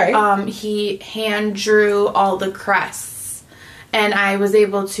 Okay. He hand drew all the crests. And I was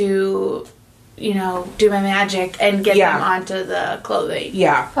able to, do my magic and get Yeah. them onto the clothing.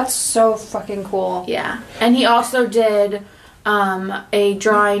 Yeah. That's so fucking cool. Yeah. And he also did a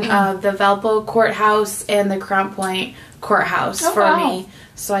drawing of the Valpo courthouse and the Crown Point courthouse Oh, for wow. me.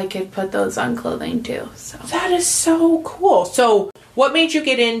 So I could put those on clothing too. So That is so cool. So, what made you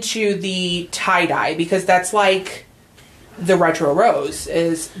get into the tie-dye? Because that's like the retro rose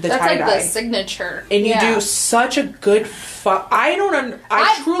is the That's tie-dye. like the signature. And you Yeah. do such a good I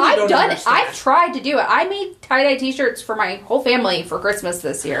truly I've don't done understand. it. I've tried to do it. I made tie-dye t-shirts for my whole family for Christmas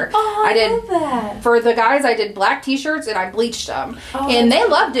this year. I did that. for the guys. I did black t-shirts and I bleached them, Oh, and they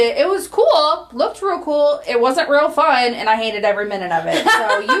loved it. It was cool, looked real cool. It wasn't real fun, and I hated every minute of it.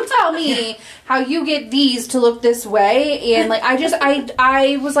 So you tell me how you get these to look this way, and like I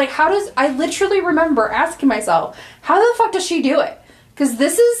was like, I literally remember asking myself, how the fuck does she do it? Because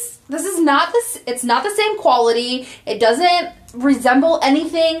this is not this. It's not the same quality. It doesn't resemble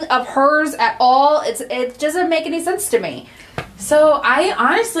anything of hers at all. It doesn't make any sense to me. So I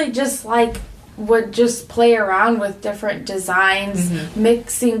honestly just would just play around with different designs,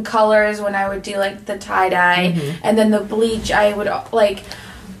 mixing colors when I would do like the tie-dye, and then the bleach I would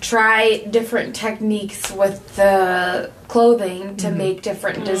try different techniques with the clothing to make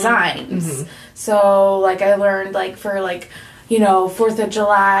different designs. So I learned for 4th of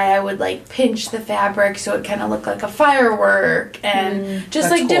July, I would pinch the fabric so it kind of looked like a firework and just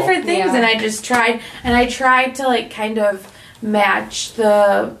That's cool. different things. Yeah. And I just tried to kind of match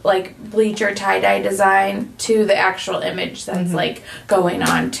the bleach or tie-dye design to the actual image that's going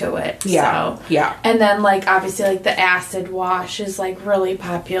on to it. Yeah. So, Yeah. and then obviously the acid wash is really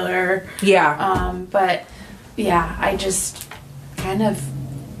popular. Yeah. But yeah, I just kind of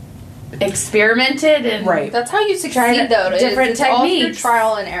experimented and Right. That's how you Try succeed, though. different It's all through techniques.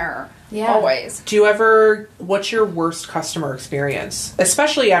 trial and error. Yeah. Always. Do you what's your worst customer experience?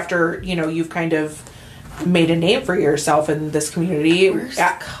 Especially after, you've kind of made a name for yourself in this community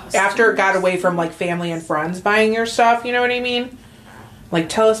after it got away from like family and friends buying your stuff. You know what I mean? Like,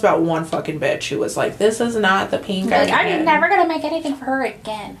 tell us about one fucking bitch who was like, "This is not the pink." Like, I'm never gonna make anything for her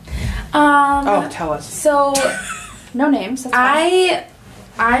again. Oh, tell us. So, no names. That's fine.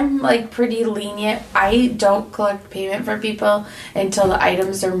 I'm like pretty lenient. I don't collect payment from people until the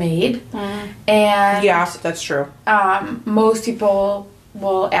items are made, and Yeah, that's true. most people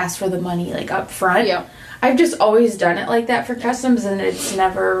will ask for the money like up front. Yeah. I've just always done it like that for customs, and it's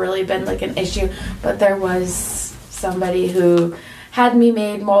never really been like an issue. But there was somebody who had me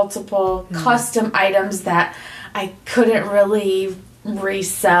made multiple custom items that I couldn't really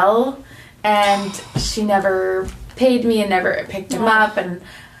resell, and she never paid me and never picked them up, and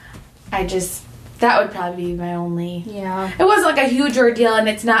that would probably be my only. Yeah. It wasn't like a huge ordeal, and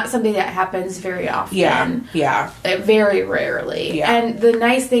it's not something that happens very often. Yeah. Very rarely. Yeah. And the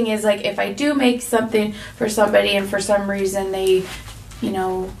nice thing is, like, if I do make something for somebody and for some reason they,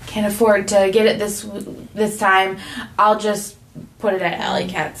 can't afford to get it this time, I'll just put it at Alley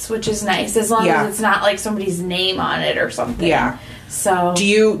Cats, which is nice, as long as it's not like somebody's name on it or something. Yeah. So do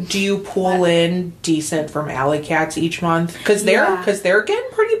you pull in decent from Alley Cats each month? Because they're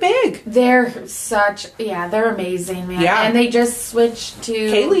getting pretty big. They're they're amazing, man. Yeah. And they just switched to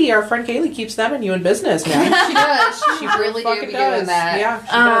Kaylee, our friend Kaylee, keeps them and you in business, man. She does. She really do be doing that. Yeah,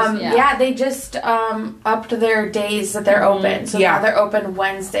 she does. Yeah, they just upped their days that they're open. So now they're open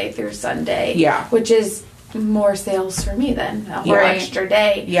Wednesday through Sunday. Yeah. Which is more sales for me then. A whole extra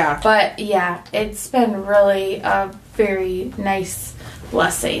day. Yeah. But yeah, it's been really a very nice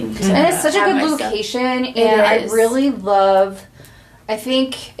blessing. And it's such a good location, and I really love. I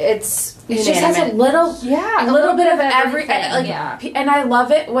think it just has a little bit of every. everything. And I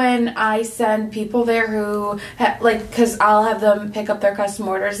love it when I send people there who because I'll have them pick up their custom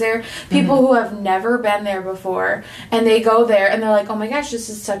orders there. People who have never been there before, and they go there and they're like, "Oh my gosh, this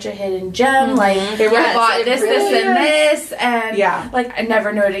is such a hidden gem!" Like, I bought this, and this, and like I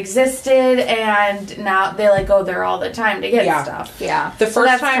never knew it existed, and now they like go there all the time to get stuff. Yeah. The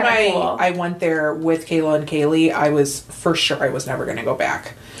first time I went there with Kayla and Kaylee, I was for sure I was never going to go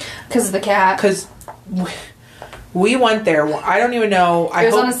back. Because of the cat. Because we went there. I don't even know. It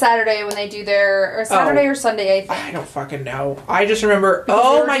was on a Saturday when they do or Saturday or Sunday, I think. I don't fucking know. I just remember.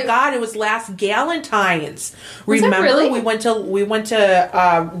 Oh my god! It was last Galentine's. Remember, really? we went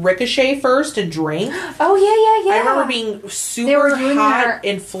to Ricochet first and drank. Oh yeah. I remember being super hot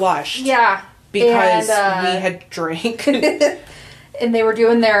and flushed. Yeah, because we had drank. And they were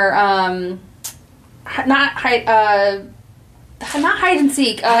doing their not hide and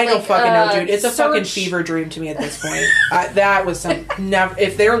seek. I don't fucking know, dude. It's a fucking fever dream to me at this point. That was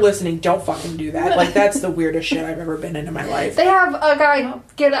if they're listening, don't fucking do that. Like, that's the weirdest shit I've ever been in my life. They have a guy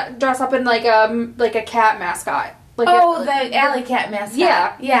dress up in like a cat mascot. Like the Alley Cat mascot.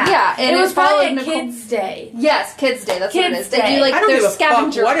 Yeah. And it was probably a Kids' Day. Yes, Kids' Day. That's what it is. They do I don't give their a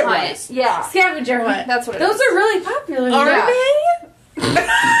scavenger fuck what hunt. it was. Yeah, scavenger hunt. That's what it is. Those are really popular. Are they?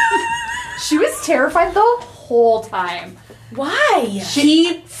 She was terrified the whole time. Why?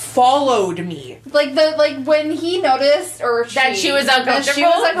 He followed me. Like when he noticed that she was uncomfortable.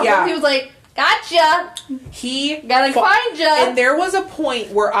 He was like, "Gotcha." He gotta find ya. And there was a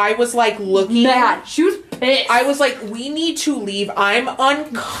point where I was like looking. Mad. She was pissed. I was like, "We need to leave. I'm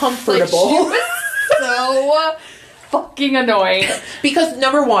uncomfortable." She was so fucking annoying. Because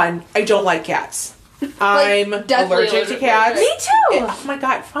number one, I don't like cats. I'm allergic to cats. Me too. Oh my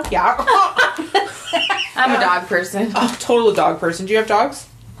god, fuck yeah. I'm a dog person. Oh, total dog person. Do you have dogs?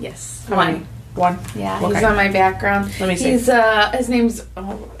 Yes. One. Yeah, okay. He's on my background. Let me see. He's his name's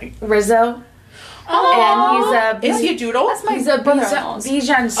Rizzo. Oh, and is he a doodle? That's my He's a brother-in-law's.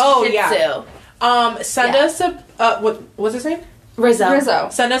 Bichon Shih Tzu. Oh yeah. Send us a what's his name? Rizzo.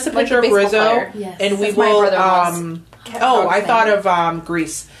 Send us a Like picture of the baseball Rizzo, player. Yes. and we That's my will. brother-in-law's I thought of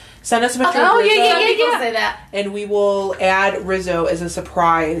Grease. Send us a picture of Rizzo. People say that. And we will add Rizzo as a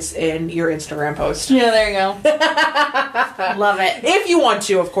surprise in your Instagram post. Yeah, there you go. Love it. If you want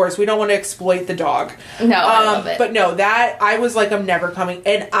to, of course. We don't want to exploit the dog. No, I love it. But no, that I was like, I'm never coming.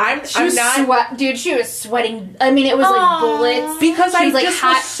 And She was sweating. I mean, it was like bullets. Because she I was like just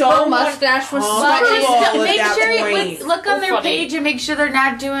hot. was so her mustache was uncomfortable sweating. at that point. Look on their page and make sure they're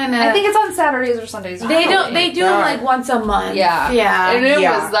not doing it. I think it's on Saturdays or Sundays. They don't. They do them like once a month. Yeah. And it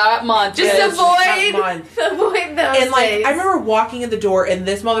was that month. Just avoid those. And like, days. I remember walking in the door and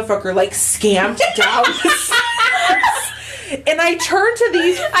this motherfucker like scamped down the stairs. And I turned to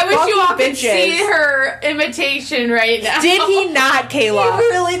these I wish you all could bitches. see her imitation right now. Did he not, Kayla? He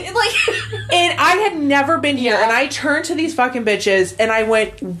really like. And I had never been here, and I turned to these fucking bitches, and I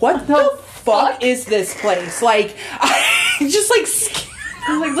went, "What the fuck is this place? Like, I just like.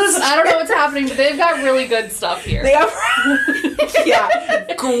 Like, listen, I don't know what's happening, but they've got really good stuff here. They have,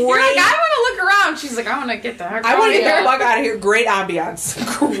 yeah, great. You're like, I want to look around. She's like, I want to get the heck I want to get here. the fuck out of here. Great ambiance.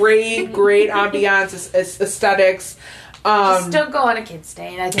 Great ambiance, aesthetics. Still go on a kid's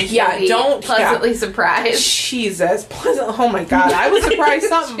day, and I think you'll be pleasantly surprised. Jesus, oh my god, I was surprised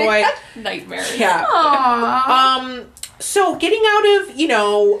something, boy. Nightmare. Yeah. Aww. So getting out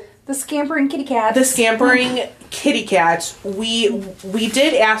of, the scampering kitty cats. the scampering kitty cats, we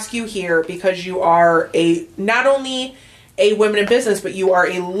did ask you here because you are not only a women in business, but you are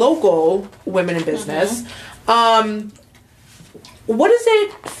a local women in business. What does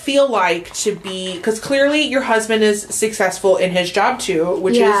it feel like to be, because clearly your husband is successful in his job too,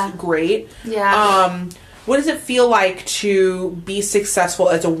 which is great. Yeah. What does it feel like to be successful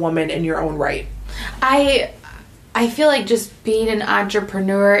as a woman in your own right? I feel like just being an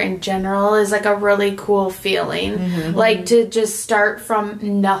entrepreneur in general is like a really cool feeling. Mm-hmm. Like to just start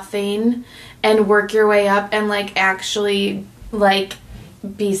from nothing and work your way up and like actually like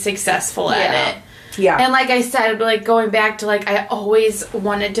be successful at it. Yeah. And like I said, like going back to like I always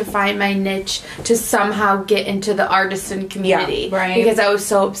wanted to find my niche to somehow get into the artisan community. Yeah, right. Because I was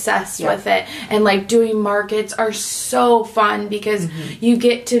so obsessed with it. And like doing markets are so fun because you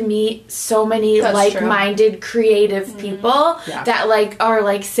get to meet so many like-minded creative people that like are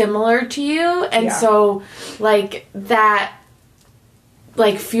like similar to you. And so like that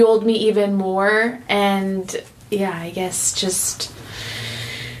like fueled me even more. And yeah, I guess just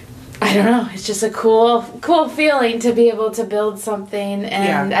I don't know. It's just a cool feeling to be able to build something.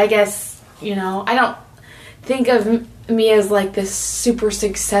 And I guess, I don't think of me as like this super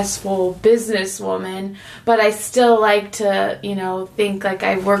successful businesswoman, but I still like to, think like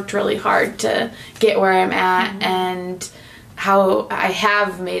I've worked really hard to get where I'm at and how I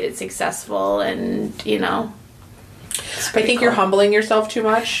have made it successful. And, I think you're humbling yourself too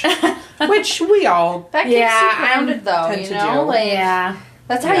much, which we all. That keeps you grounded, though. tend to do. Like,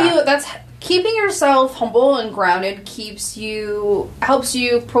 that's how that's keeping yourself humble and grounded helps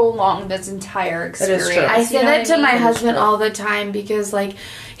you prolong this entire experience. That is true. I say that to my husband all the time because like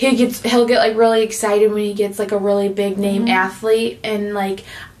he'll get like really excited when he gets like a really big name athlete, and like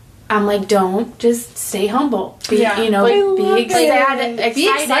I'm like, don't, just stay humble. Be excited. Be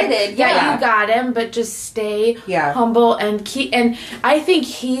excited. Yeah, you got him, but just stay humble and keep. And I think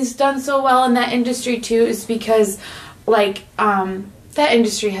he's done so well in that industry too, is because like that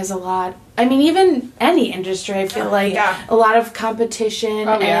industry has a lot. I mean, even any industry, I feel like a lot of competition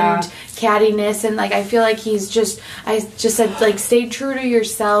and cattiness, and like I feel like I just said like stay true to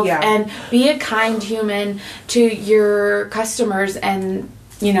yourself and be a kind human to your customers, and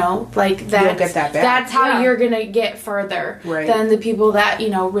like that. You'll get that back. That's how you're gonna get further than the people that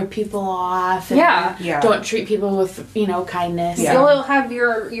rip people off. And don't treat people with kindness. Yeah. You'll have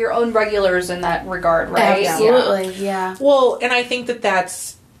your own regulars in that regard, right? Absolutely, yeah. Well, and I think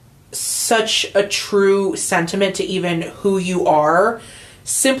that's such a true sentiment to even who you are,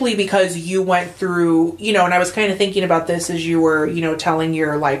 simply because you went through, and I was kind of thinking about this as you were, telling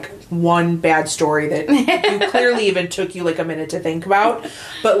your like one bad story that you clearly even took you like a minute to think about,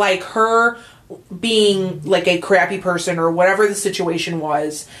 but like her being like a crappy person or whatever the situation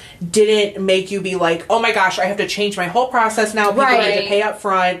was didn't make you be like, oh my gosh, I have to change my whole process now. People need to pay up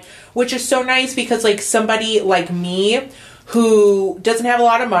front, which is so nice because like somebody like me who doesn't have a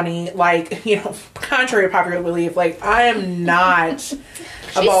lot of money, like, contrary to popular belief, like, I am not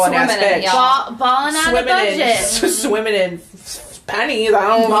a balling ass bitch. Balling on a budget. Swimming in pennies. I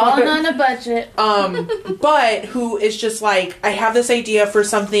don't know. Balling on a budget. But who is just like, I have this idea for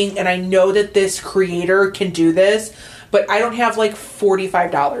something and I know that this creator can do this, but I don't have like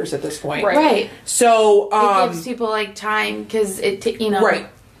 $45 at this point. Right. So, it gives people like time because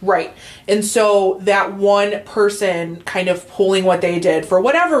Right. And so that one person kind of pulling what they did for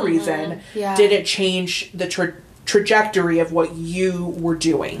whatever reason didn't change the trajectory of what you were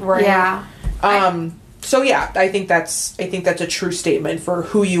doing. Right. Yeah. So yeah, I think that's a true statement for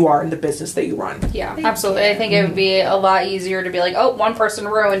who you are in the business that you run. Yeah, absolutely. I think it would be a lot easier to be like, oh, one person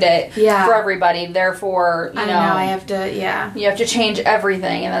ruined it for everybody. Therefore, I have to. You have to change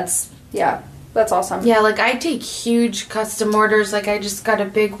everything, and that's awesome. Yeah, like I take huge custom orders. Like I just got a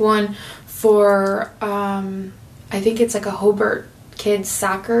big one for, I think it's like a Hobart kids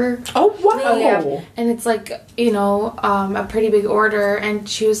soccer. Oh, wow. Yeah. And it's like, a pretty big order. And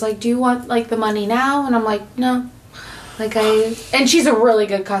she was like, do you want like the money now? And I'm like, no. And she's a really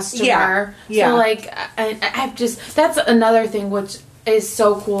good customer. Yeah. So like, I've just, that's another thing which is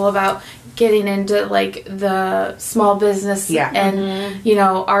so cool about getting into like the small business and you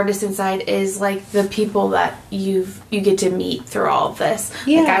know, artisan side is like the people that you get to meet through all of this.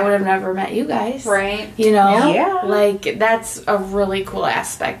 Like I would have never met you guys, right? You know, Yeah. like that's a really cool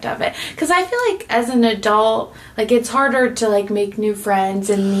aspect of it. Because I feel like as an adult, like it's harder to like make new friends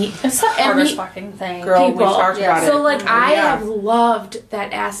and meet. It's the and hardest meet fucking thing. Girl, we people. talked about it. So like I Yeah. have loved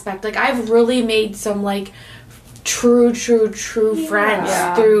that aspect. Like I've really made some like true friends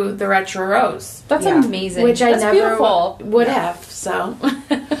Yeah. through the Retro Rose, That's Yeah. amazing. which I That's never beautiful. would have. So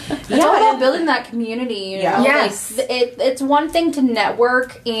It's all about building that community, you know? Yeah. Yes. Like, it's one thing to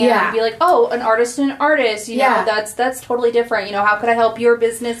network and Yeah. be like, oh, an artist and an artist, you Yeah. know, that's totally different. You know, how could I help your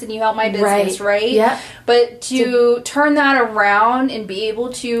business and you help my business, right? Yep. But to turn that around and be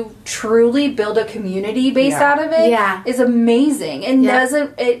able to truly build a community based Yeah. out of it Yeah. is amazing. And Yeah.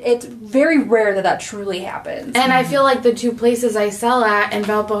 it's very rare that truly happens. And I feel like the two places I sell at in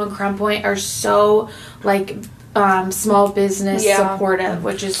Valpo and Crown Point are so like small business supportive,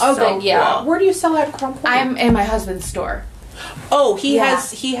 which is so good, yeah. cool. Where do you sell at Crown Point? I'm in my husband's store. Oh, he Yeah.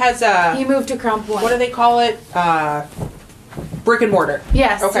 has a He moved to Crown Point. what do they call it? Brick and mortar.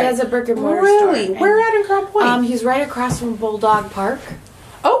 Yes, Okay. he has a brick and mortar Really? store. Where at in Crown Point? He's right across from Bulldog Park.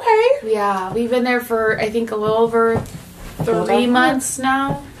 Okay. Yeah, we've been there for I think a little over 3 months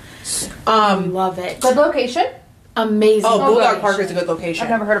now. Love it. Good location? Amazing. Oh, Bulldog good. Park is a good location. I've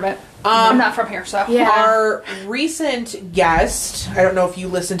never heard of it. I'm not from here, so. Yeah. Our recent guest, I don't know if you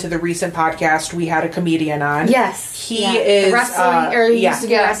listened to the recent podcast, we had a comedian on. Yes. He yeah. is, wrestling, or he yeah. used to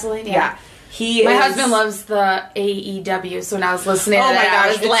do Yeah. wrestling. Yeah. He My is, husband loves the AEW, so when I was listening Oh to my that, gosh, I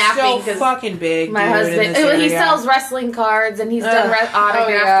was it's laughing so fucking big. my dude, husband in this he area. sells wrestling cards and he's done autographed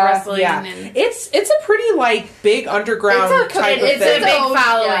yeah. wrestling. Yeah, And it's a pretty like big underground It's a type of it's thing. a big So,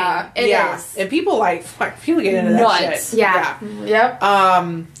 following. yeah. It yeah, is. and people like fuck, people get into that Nuts. shit. Yeah. Yep.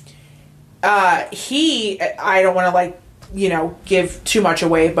 I don't want to like give too much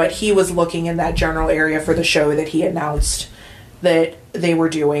away, but he was looking in that general area for the show that he announced that they were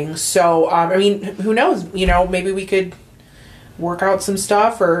doing. So I mean, who knows? Maybe we could work out some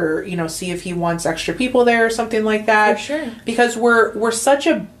stuff, or see if he wants extra people there or something like that. For sure. Because we're such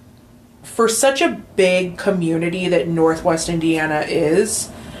a big community that Northwest Indiana is.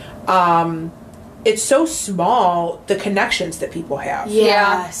 It's so small, the connections that people have.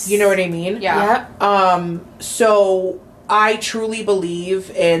 Yes. You know what I mean? Yeah. Yep. So I truly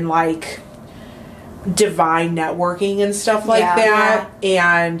believe in like divine networking and stuff like Yeah. that.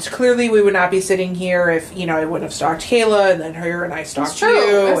 And clearly we would not be sitting here if, I wouldn't have stalked Kayla and then her and I stalked It's true.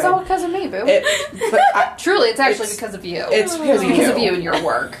 you. It's all and because of me, boo. but Truly, it's actually It's- because of you. it's because of of you. you and your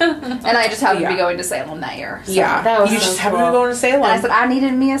work. And I just happened to be Yeah. going to Salem that year. So. yeah, that was you so just happen to cool. go to Salem. And I said, I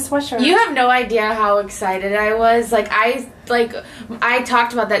needed me a sweatshirt. You have no idea how excited I was. I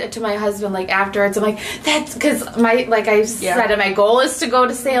talked about that to my husband afterwards. I'm like, that's because I said my goal is to go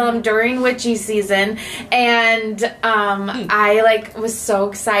to Salem during witchy season, and I was so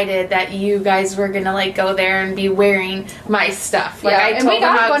excited that you guys were gonna go there and be wearing my stuff. Yeah, I and told we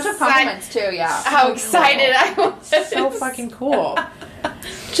got him a how bunch of excited- compliments too, yeah. How excited I was! So fucking cool.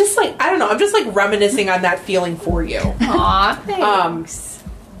 Just I don't know, I'm just reminiscing on that feeling for you. Aw, thanks.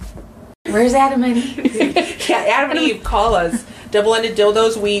 Where's Adam and Eve? Yeah, Adam and Eve, call us. Double-ended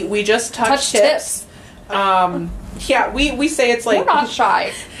dildos. We just touch tips. Yeah, we say it's We're not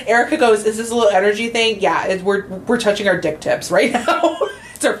shy. Erica goes, is this a little energy thing? Yeah, we're touching our dick tips right now.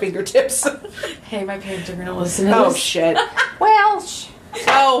 It's our fingertips. Hey, my parents are gonna listen to Oh this. shit. Well,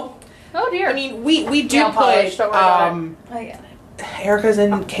 Oh, oh dear. I mean we do Nail polish, put don't worry about I get it. Erica's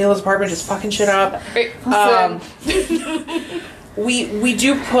in Kayla's apartment just fucking shit up. Listen, We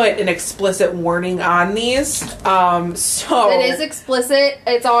do put an explicit warning on these. So it is explicit.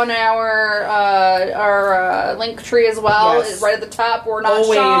 It's on our link tree as well. Yes. It's right at the top. We're not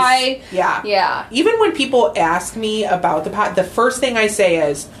always shy. Yeah. Yeah. Even when people ask me about the pod, the first thing I say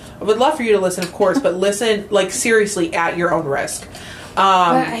is, I would love for you to listen, of course, but listen, seriously, at your own risk.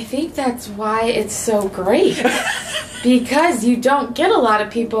 But I think that's why it's so great. Because you don't get a lot of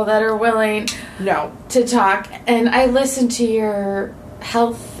people that are willing No. to talk. And I listened to your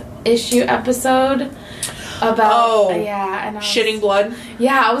health issue episode about and I was, Shitting blood?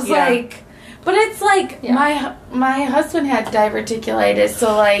 Yeah, I was Yeah. but it's Yeah. my husband had diverticulitis,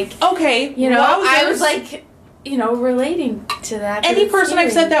 so Okay. I was relating to that. any It's person I've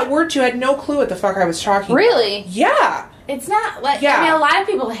scary. said that word to had no clue what the fuck I was talking about. Really? Yeah. It's not like Yeah. I mean, a lot of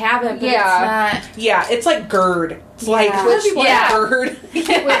people have it, but Yeah. it's not. Yeah, it's like GERD. It's like Yeah. which People have GERD. Which,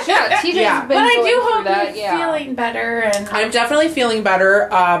 yeah, TJ's Yeah. been But I going do through hope that. you're Yeah. feeling better. And I'm definitely feeling better.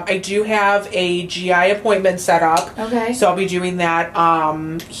 I do have a GI appointment set up. okay. So I'll be doing that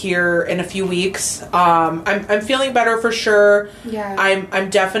here in a few weeks. I'm feeling better for sure. Yeah. I'm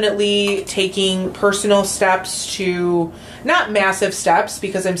definitely taking personal steps to, not massive steps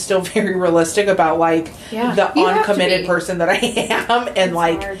because I'm still very realistic about like Yeah. the You have to uncommitted be. person that I am and It's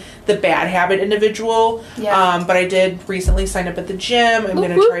like hard. the bad habit individual. Yeah. But I did recently sign up at the gym. I'm going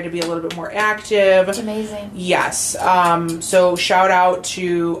to Whoop, try to be a little bit more active. It's amazing. Yes. So shout out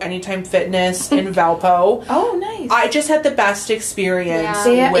to Anytime Fitness in Valpo. Oh, nice. I just had the best experience Yeah.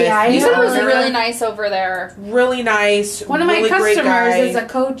 See, with yeah, I You the said it was owner. really nice over there. Really nice. One of my really great customers guy. is a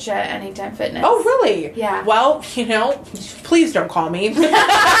coach at Anytime Fitness. Oh, really? Yeah. Well, please don't call me.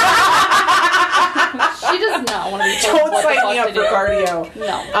 She does not want to be told Don't what the sign fuck me up to for do. cardio.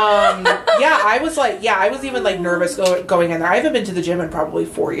 No. I was even like nervous going in there. I haven't been to the gym in probably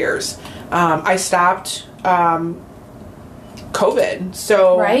 4 years. I stopped COVID.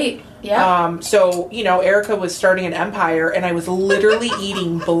 So Right. Yeah. So, Erica was starting an empire and I was literally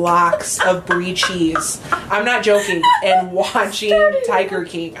eating blocks of brie cheese. I'm not joking. And watching Tiger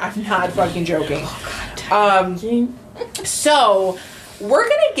King. I'm not fucking joking. So we're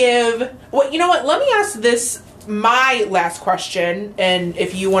going to give, well, you know what? Let me ask this, my last question. And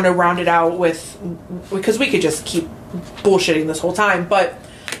if you want to round it out with, because we could just keep bullshitting this whole time. But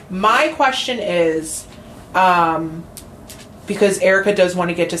my question is, because Erica does want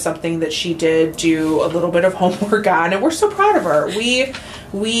to get to something that she did do a little bit of homework on, and we're so proud of her.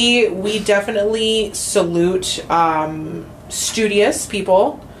 We definitely salute studious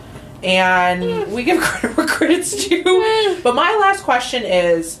people, and we give credit where credit's due. But my last question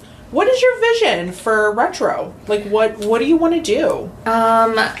is, what is your vision for retro? Like, what do you want to do?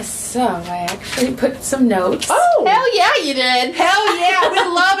 So I actually put some notes. Oh, Hell yeah, you did. hell yeah! We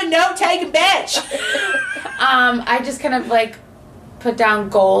love a note-taking bitch. I just kind of like put down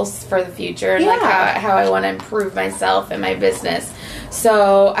goals for the future and like Yeah. how I want to improve myself and my business.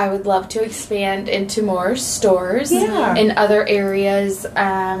 So I would love to expand into more stores Yeah. in other areas,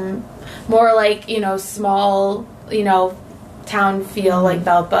 more like small town feel like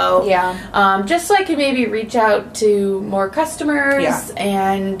Valpo. Yeah. Just so I can maybe reach out to more customers Yeah.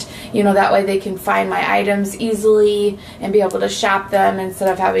 and, that way they can find my items easily and be able to shop them instead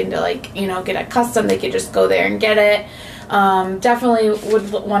of having to get it custom. They could just go there and get it. Definitely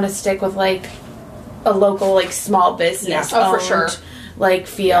would want to stick with like a local, like small business. Yeah. Oh, for owned, sure. Like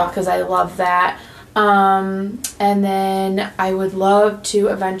feel because I love that. And then I would love to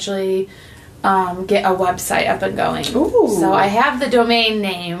eventually get a website up and going. Ooh. So I have the domain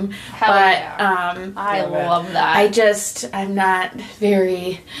name, Hell but yeah. I Love it. love that. I'm not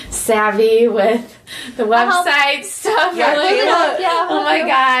very savvy with the website stuff. Yeah, Kayla- yeah. Oh my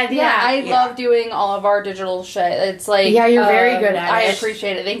god, yeah. I love doing all of our digital shit. It's like Yeah, you're very good at I it.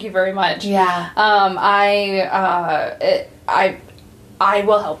 appreciate it. Thank you very much. Yeah. I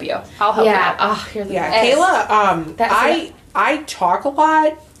will help you. I'll help Yeah. you. Oh, you're the Yeah, best. Kayla, That's I talk a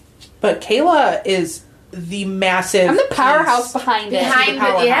lot, but Kayla is the massive I'm the powerhouse piece. behind it. Behind the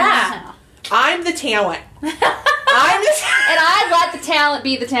powerhouse. yeah. I'm the talent. I'm the And I let the talent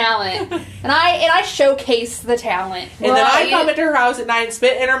be the talent. And I showcase the talent. And then I Right? come into her house at night and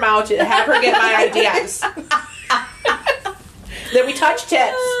spit in her mouth to have her get my ideas. Then we touch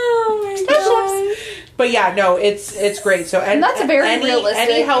tips. Oh my Touch god. But yeah, no, it's great. So And that's very realistic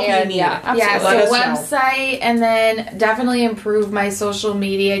Any help you and, need. yeah, Yeah, Let so us know. website and then definitely improve my social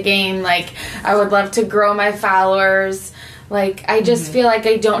media game. Like I would love to grow my followers. Like I just feel like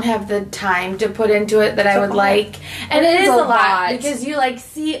I don't have the time to put into it that I would like. And it is a lot because you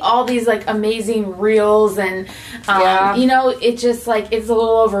see all these amazing reels and Yeah. it just it's a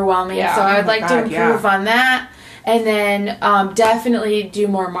little overwhelming. Yeah. So I would Oh my like to God, improve on that. And then definitely do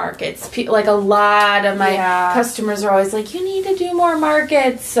more markets. A lot of my Yeah. customers are always like, you need to do more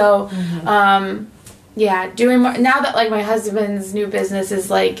markets. So, doing more. Now that my husband's new business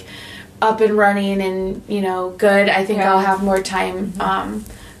is up and running and good, I think Yeah. I'll have more time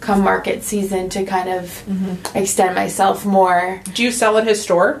come market season to kind of extend myself more. Do you sell at his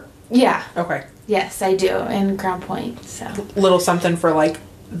store? Yeah, Okay. yes, I do in Crown Point. So. Little something for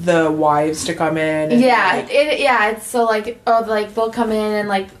the wives to come in. And, Yeah, it's so they'll come in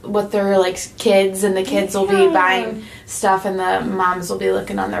and with their kids and the kids will be buying stuff and the moms will be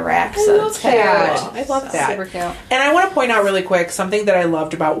looking on the rack. So it's kind of cool. I love that. Super cute. And I want to point out really quick something that I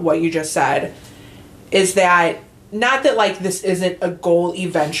loved about what you just said is that not that like this isn't a goal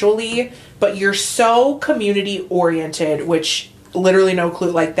eventually, but you're so community oriented, which literally no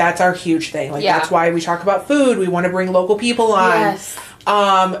clue. Like that's our huge thing. Like that's why we talk about food. We want to bring local people on. Yes.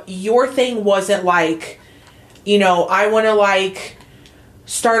 Your thing wasn't like, you know, I want to like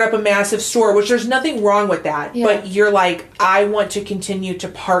start up a massive store, which there's nothing wrong with that. Yeah. But you're like, I want to continue to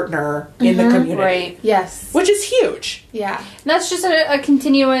partner in the community. Right. Yes. Which is huge. Yeah. And that's just a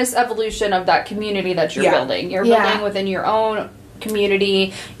continuous evolution of that community that you're building. You're building within your own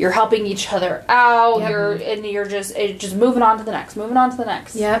community. You're helping each other out. You're just moving on to the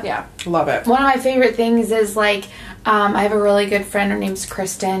next. Yep. Yeah. Love it. One of my favorite things is like, I have a really good friend. Her name's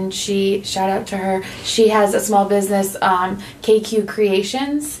Kristen. Shout out to her. She has a small business, KQ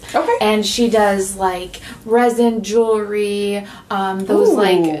Creations. Okay. And she does like resin jewelry, those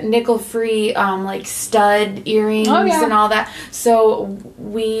like nickel free, like stud earrings and all that. So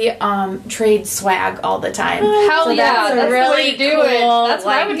we trade swag all the time. Hell so yeah. That's really the way to do cool, it. That's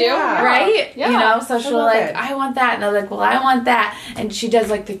what I would do. yeah. Right? Yeah. You know, so she'll love like, it. I want that. And I'm like, well, I want that. And she does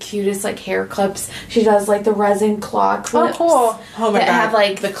like the cutest like hair clips. She does like the resin claw clips. cool. Oh my that god. have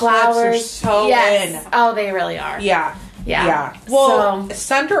like the flowers. clips are so yes. in. Oh, they really are. Yeah. Yeah. Well, So-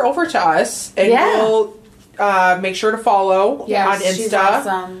 send her over to us and Yeah. we'll make sure to follow Yes, on Insta she's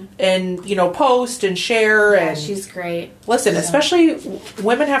awesome. and, you know, post and share. Yeah, and she's great. listen, especially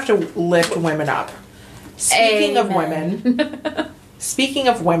women have to lift women up. Speaking of Amen. women, speaking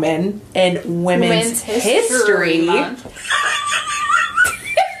of women and women's history. Month.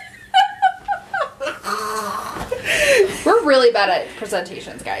 We're really bad at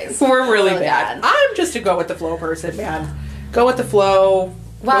presentations, guys. We're really bad. I'm just a go with the flow person, man. Go with the flow.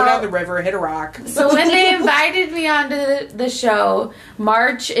 Well- go down the river, hit a rock. So when they invited me onto the show,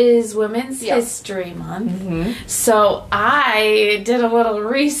 March is Women's Yep. History Month. So I did a little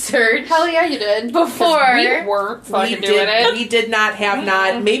research. Hell yeah, you did. 'Cause Before. we weren't fucking doing it. We did not have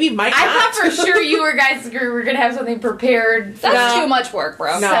not. Maybe Mike. I not. thought for sure you guys were going to have something prepared. That's No. too much work,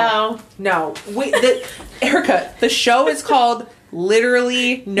 bro. No. So No, Erica. The show is called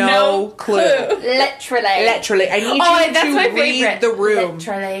Literally No Clue. Literally. Literally, I need Oh, you that's to my read favorite. the room.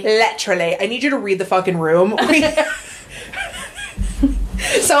 Literally, I need you to read the fucking room.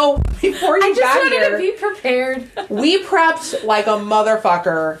 So before you I just got wanted here, to be prepared. we prepped like a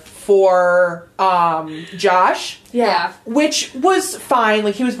motherfucker for Josh. Yeah. Which was fine.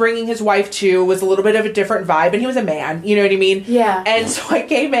 Like, he was bringing his wife too. It was a little bit of a different vibe. And he was a man. You know what I mean? Yeah. And so I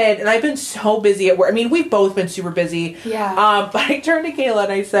came in, and I've been so busy at work. I mean, we've both been super busy. Yeah. But I turned to Kayla,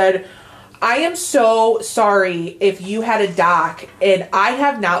 and I said, I am so sorry if you had a doc, and I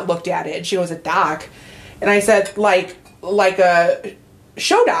have not looked at it. And she goes, a doc? And I said, like a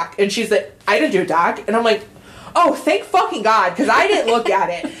show doc. And she's like, I didn't do a doc. And I'm like, oh, thank fucking God, because I didn't look at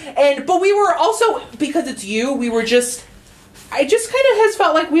it. But we were also, because it's you, we were just, I just kind of has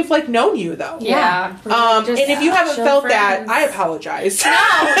felt like we've like known you though. Yeah. And Just if you haven't chill felt friends. that, I apologize.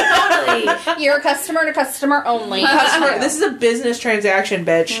 No, totally. You're a customer to customer only. Customer, this is a business transaction,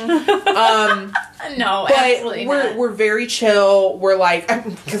 bitch. No, But absolutely not. we're very chill. We're like,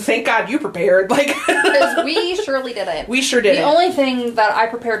 thank God you prepared. Like, Because we surely did it. we sure did The it. only thing that I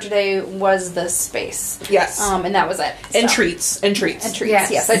prepared today was the space. Yes. And that was it. And So- treats. And treats. And treats.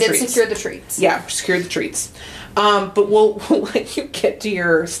 Yes. Yes, I And did treats. secure the treats. Yeah, secure the treats. But we'll let you get to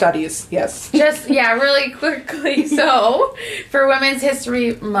your studies. Yes. Just really quickly. So, for Women's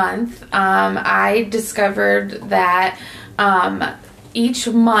History Month, I discovered that each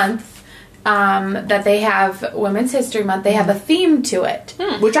month that they have Women's History Month, they have a theme to it.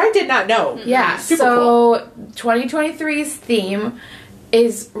 Which I did not know. Yeah. Super cool. So 2023's theme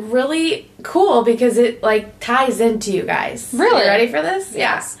is really cool because it like ties into you guys. Really? You ready for this?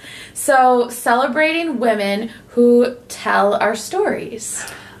 Yes. Yeah. So celebrating women who tell our stories.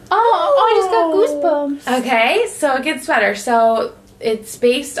 Oh, I just got goosebumps. Okay, so it gets better. So it's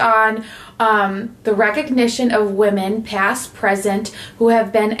based on the recognition of women, past, present, who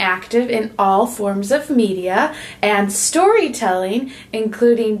have been active in all forms of media and storytelling,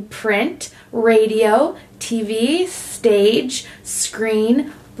 including print, radio, TV, stage,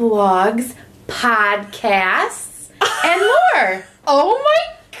 screen, blogs, podcasts, and more. Oh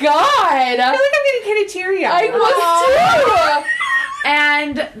my god! I feel like I'm getting kind of teary eyed. I was too!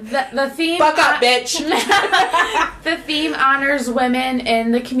 And the theme Buck up, bitch. the theme honors women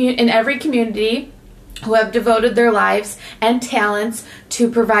in the in every community who have devoted their lives and talents to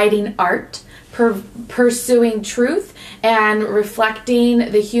providing art, pursuing truth, and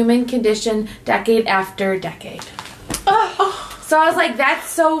reflecting the human condition decade after decade. So I was like, that's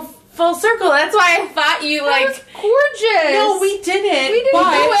so full circle. That's why I thought you That was gorgeous. No, we didn't. We didn't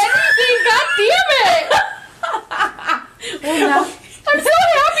but do anything. God damn it! Well, now, I'm so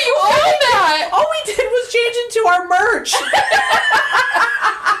happy you own that. All we did was change into our merch.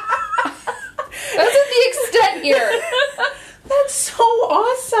 That's the extent here. That's so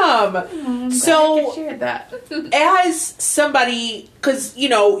awesome. So, shared that. as somebody, because, you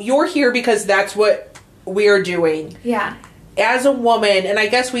know, you're here because that's what we're doing. Yeah. As a woman, and I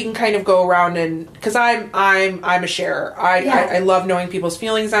guess we can kind of go around and, because I'm a sharer. I love knowing people's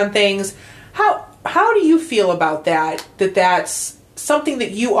feelings on things. How do you feel about that? That's something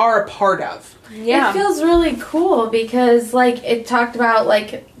that you are a part of? Yeah. It feels really cool because, like, it talked about,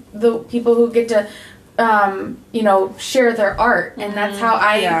 like, the people who get to, you know, share their art. And that's how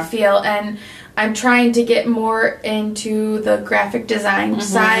I feel. And I'm trying to get more into the graphic design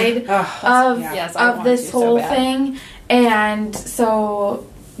side of this whole thing. And so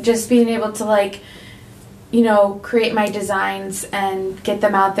just being able to, like, you know, create my designs and get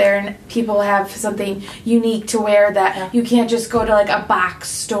them out there, and people have something unique to wear that you can't just go to, like, a box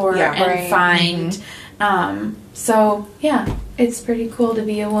store and find. So, yeah, it's pretty cool to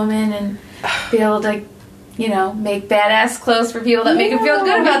be a woman and be able to, you know, make badass clothes for people that make them feel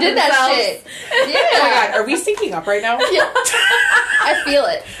good about themselves. That shit. Yeah. Oh my God, are we syncing up right now? Yeah. I feel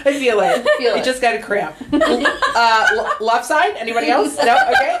it. I feel it. Feel it just got a cramp. Left side? Anybody else? No?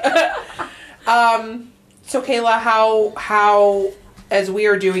 Okay. So Kayla, how, as we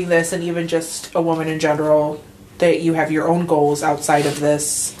are doing this, and even just a woman in general, that you have your own goals outside of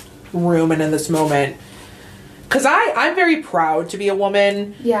this room and in this moment? Because I'm very proud to be a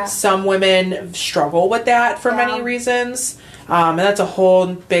woman. Yeah. Some women struggle with that for many reasons. And that's a whole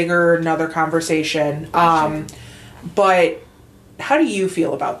bigger, another conversation. But how do you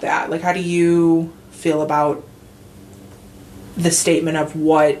feel about that? Like, how do you feel about the statement of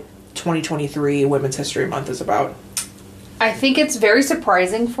what 2023 Women's History Month is about? I think it's very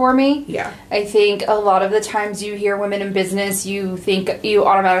surprising for me. Yeah. I think a lot of the times you hear women in business, you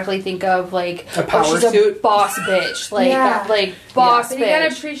automatically think of, like, a power she's suit, a boss bitch, like boss But bitch. you gotta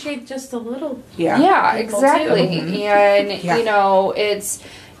appreciate just a little. Yeah, exactly. And you know, it's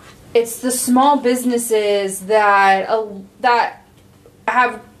the small businesses that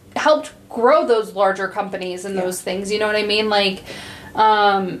have helped grow those larger companies and those things. You know what I mean? Like,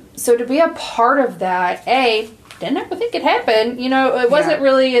 so to be a part of that, didn't ever think it'd happen. You know, it wasn't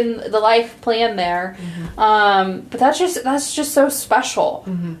really in the life plan there. But that's just so special.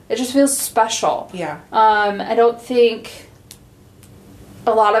 It just feels special. Yeah. I don't think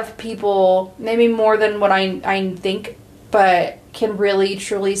a lot of people, maybe more than what I think, but can really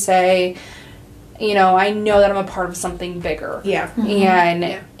truly say, you know, I know that I'm a part of something bigger. Yeah.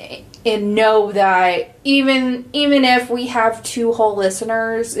 And know that even if we have 2 whole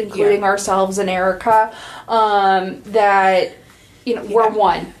listeners, including ourselves and Erica, that, you know, we're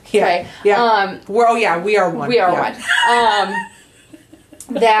one. Okay. Yeah. We are one. We are one.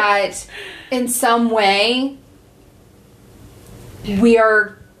 That in some way we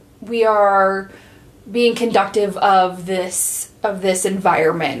are being conductive of this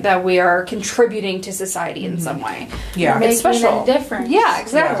environment, that we are contributing to society in some way. Yeah. Making It's special. a difference. Yeah,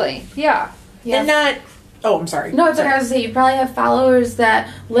 exactly. Yeah. And not... Oh, I'm sorry. No, it's what I was saying. You probably have followers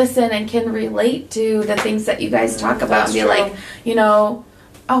that listen and can relate to the things that you guys talk about and be like, you know,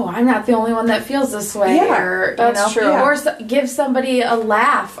 oh, I'm not the only one that feels this way. Yeah, or, that's you know, true. Or give somebody a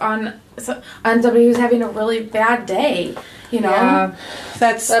laugh on somebody who's having a really bad day. You know, Yeah.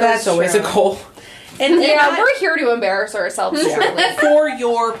 That's is always true. a goal. And We're here to embarrass ourselves. Truly. for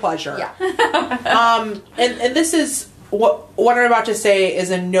your pleasure. Yeah. And this is what I'm about to say is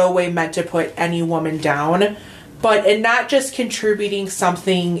in no way meant to put any woman down, but in not just contributing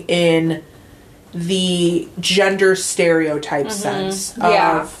something in the gender stereotype sense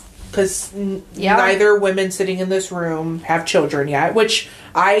of, because neither women sitting in this room have children yet, which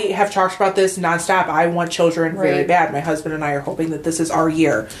I have talked about this nonstop. I want children very bad. My husband and I are hoping that this is our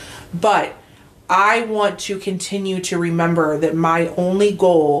year, but I want to continue to remember that my only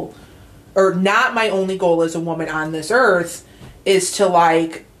goal, or not my only goal as a woman on this earth, is to,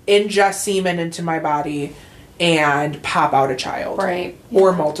 like, ingest semen into my body and pop out a child. Right.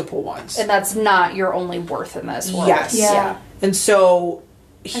 Or multiple ones. And that's not your only worth in this world. Yes. Yeah. And so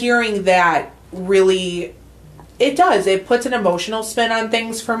hearing that really, it puts an emotional spin on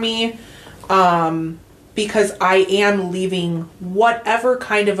things for me. Because I am leaving whatever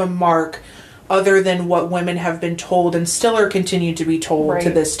kind of a mark other than what women have been told and still are continued to be told to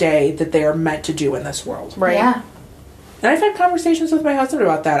this day that they are meant to do in this world. Right. Yeah. And I've had conversations with my husband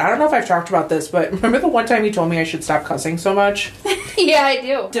about that. I don't know if I've talked about this, but remember the one time he told me I should stop cussing so much? Yeah, I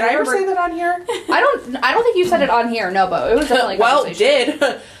do. Did I ever say that on here? I don't think you said it on here, no, but it was definitely a Well, conversation.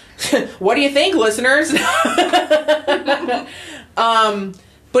 did. What do you think, listeners?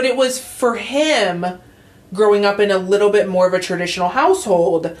 But it was for him growing up in a little bit more of a traditional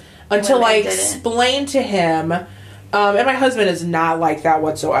household until When I I didn't. explained to him, and my husband is not like that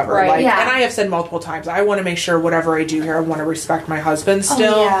whatsoever. Right. Like, Yeah. and I have said multiple times, I want to make sure whatever I do here, I want to respect my husband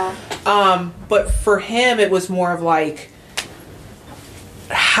still. Oh, yeah. But for him, it was more of like,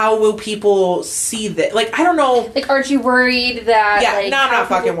 how will people see that? Like, I don't know. Like, aren't you worried that? Yeah, like, no, I'm how not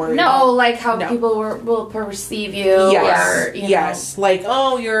fucking people- worried. No, like how No. people will perceive you. Yes. Or, you Yes. Like,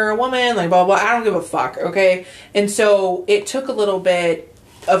 oh, you're a woman, like, blah, blah. I don't give a fuck, okay? And so it took a little bit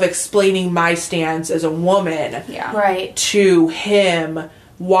of explaining my stance as a woman Yeah. know. Right. to him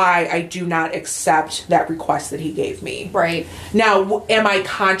why I do not accept that request that he gave me. Right. Now, am I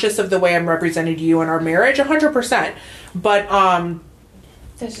conscious of the way I'm representing you in our marriage? 100%. But,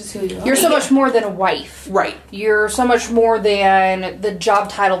 That's just who you are. You're so much more than a wife. right. You're so much more than the job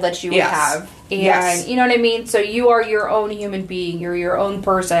title that you Yes. have. And Yes. you know what I mean? So you are your own human being. You're your own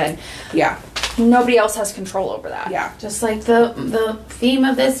person. Yeah. Nobody else has control over that. Yeah. Just like the theme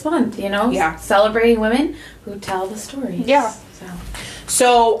of this month, you know? Yeah. Celebrating women who tell the stories. Yeah. So.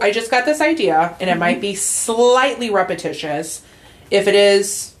 So I just got this idea, and it might be slightly repetitious. If it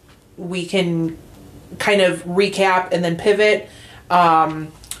is, we can kind of recap and then pivot.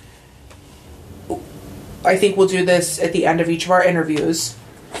 I think we'll do this at the end of each of our interviews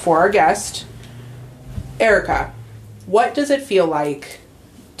for our guest. Erica, what does it feel like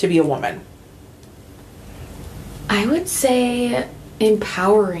to be a woman? I would say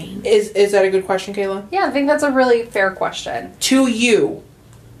empowering. Is that a good question, Kayla? Yeah, I think that's a really fair question. To you,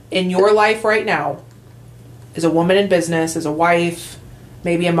 in your life right now, as a woman in business, as a wife,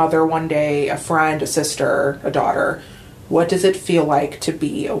 maybe a mother one day, a friend, a sister, a daughter, what does it feel like to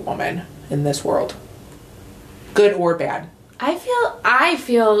be a woman in this world? Good or bad? I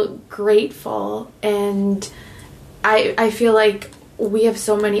feel grateful, and I feel like we have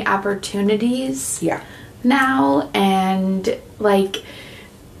so many opportunities Yeah. now, and like,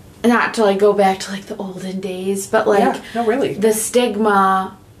 not to like go back to like the olden days, but like Yeah, no, really. the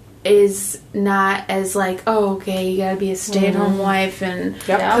stigma is not as like, oh, okay, you gotta be a stay-at-home wife and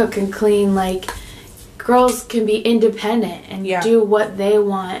Yep. cook and clean. Like, girls can be independent and Yeah. do what they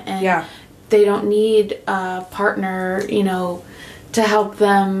want, and Yeah. they don't need a partner, you know, to help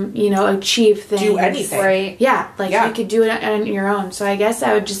them, you know, achieve things. Do anything. Right. Yeah, like Yeah. you could do it on your own. So I guess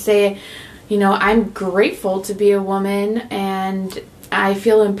I would just say, you know, I'm grateful to be a woman, and I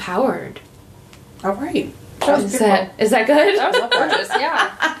feel empowered. All right. Is that good? That was gorgeous. Yeah.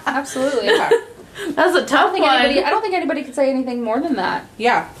 Absolutely. Yeah. That was a tough one. I don't think anybody could say anything more than that.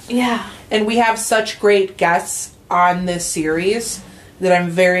 Yeah. Yeah. And we have such great guests on this series that I'm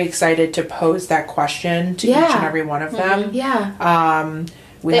very excited to pose that question to each Yeah. and every one of them. Yeah.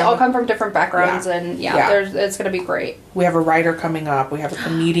 We They have all come from different backgrounds, Yeah. and Yeah. it's going to be great. We have a writer coming up. We have a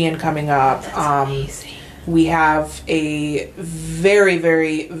comedian coming up. Amazing. We have a very,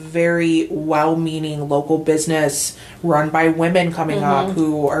 very, very well-meaning local business run by women coming up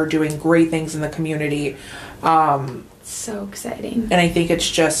who are doing great things in the community. So exciting. And I think it's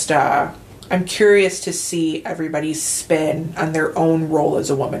just, I'm curious to see everybody's spin on their own role as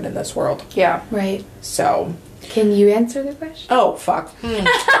a woman in this world. Yeah. Right. So, Can you answer the question? oh, fuck.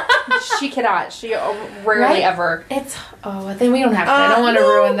 She cannot. She rarely Right? ever. It's then we don't have to. I don't want to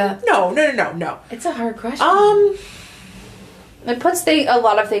no, ruin the. No. It's a hard question. It puts a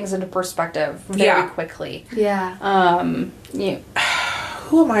lot of things into perspective very Yeah. quickly. Yeah.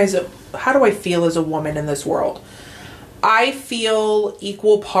 Who am I how do I feel as a woman in this world? I feel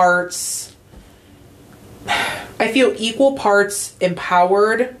equal parts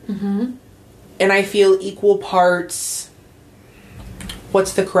empowered, and I feel equal parts,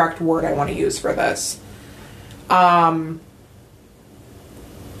 what's the correct word I want to use for this?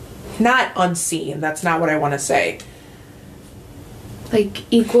 Not unseen, that's not what I want to say. Like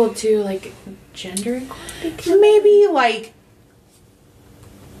equal to like gender equality. Maybe like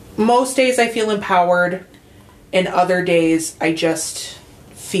most days I feel empowered, and other days I just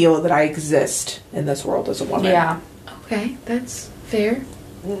feel that I exist in this world as a woman. Yeah. Okay, that's fair.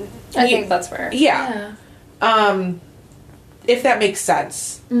 I think that's fair. Yeah. If that makes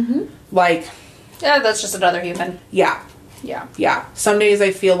sense. Mm-hmm. Like, Yeah, that's just another human. yeah. Yeah. Some days I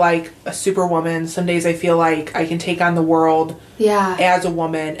feel like a superwoman. Some days I feel like I can take on the world Yeah. as a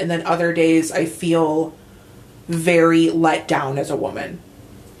woman. And then other days I feel very let down as a woman.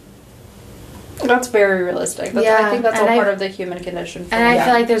 That's very realistic. I Yeah, think that's and all I- part of the human condition. And I Yeah.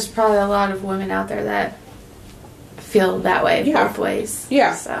 feel like there's probably a lot of women out there that feel that way Yeah. both ways.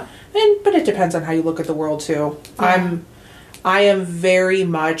 Yeah. So But it depends on how you look at the world too. Yeah. I am very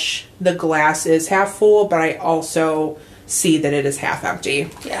much, the glass is half full, but I also see that it is half empty.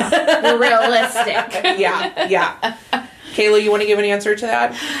 Yeah. You're realistic. Yeah. Kayla, you want to give an answer to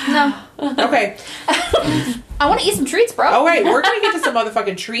that? No. Okay. I want to eat some treats, bro. All right, we're going to get to some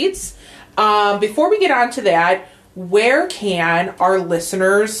motherfucking treats. Before we get on to that, where can our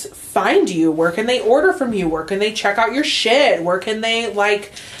listeners find you? Where can they order from you? Where can they check out your shit? Where can they,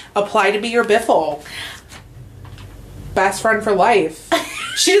 like, apply to be your biffle? Best friend for life.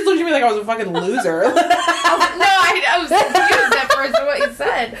 She just looked at me like I was a fucking loser. No, I was confused at first at what you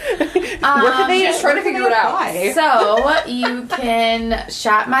said. Where can they just trying to figure it out. So you can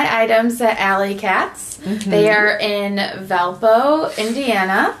shop my items at Alley Cats. They are in Valpo,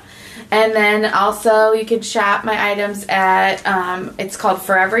 Indiana. And then also you can shop my items at, it's called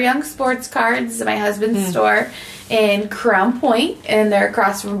Forever Young Sports Cards, my husband's store in Crown Point, and they're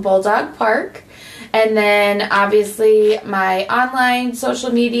across from Bulldog Park. And then obviously my online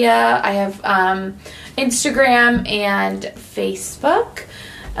social media, I have Instagram and Facebook.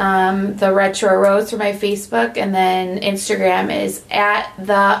 The Retro Rose for my Facebook, and then Instagram is at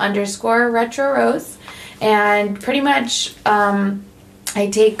 @_Retro Rose. And pretty much I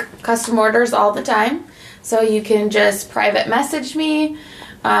take custom orders all the time, so you can just private message me.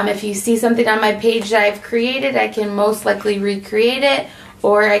 If you see something on my page that I've created, I can most likely recreate it,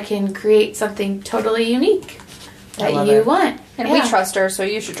 or I can create something totally unique that you want. And we trust her, so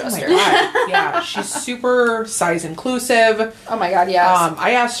you should trust her. God. Yeah, she's super size inclusive. Oh my god, yes.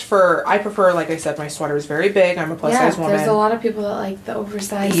 I prefer, like I said, my sweater is very big. I'm a plus size woman. There's a lot of people that like the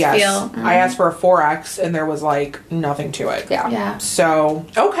oversized yes. feel. I asked for a 4X and there was like nothing to it. Yeah. So,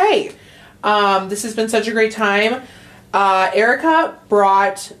 okay. This has been such a great time. Erica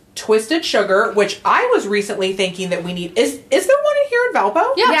brought Twisted Sugar, which I was recently thinking that we need. Is there one here in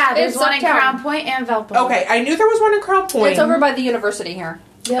Valpo? Yeah, there's it's one in uptown. Crown Point and Valpo. Okay, I knew there was one in Crown Point. It's over by the university here.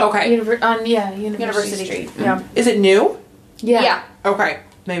 Yep. Okay. University Street. Yeah. Is it new? Yeah. Okay,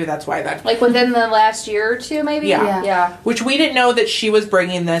 maybe that's why then. Like within the last year or two, maybe? Yeah. Yeah. Which we didn't know that she was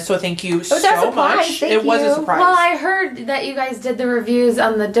bringing this, so thank you so that's a surprise. much. Thank It was a you. surprise. Well, I heard that you guys did the reviews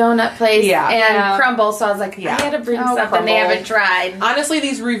on the donut place and Crumble, so I was like, I gotta bring something Crumble. they haven't tried. Honestly,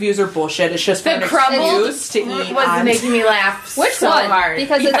 these reviews are bullshit. It's just The an Crumble excuse to eat. was making me laugh Which so one? hard.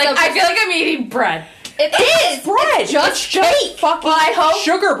 Because it's like, a- I feel like I'm eating bread. It is! bread. It's just cake! fucking Well, I hope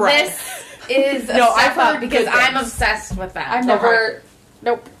sugar bread. this is a No, step I've up heard because good I'm things. obsessed with that. I've never...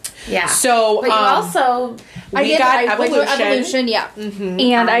 Nope. Yeah. So, But you also... we got I went to Evolution, yeah.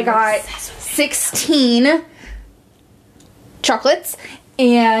 And I got 16 chocolates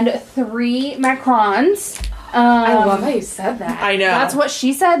and 3 macarons. I love how you said that. I know. That's what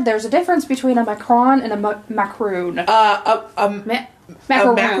she said. There's a difference between a macaron and a macaroon. A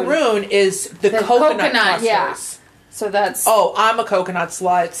macaroon is the coconut clusters. yeah. So that's... Oh, I'm a coconut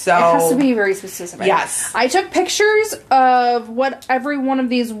slut, so... It has to be very specific. Yes. I took pictures of what every one of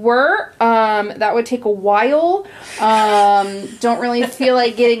these were. That would take a while. Don't really feel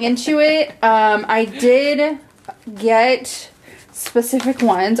like getting into it. I did get specific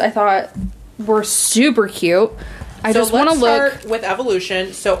ones I thought were super cute. I just want to look... start with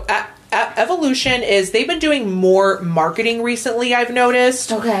Evolution. So, Evolution is... They've been doing more marketing recently, I've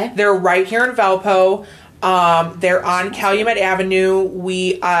noticed. Okay. They're right here in Valpo. They're on Calumet Avenue.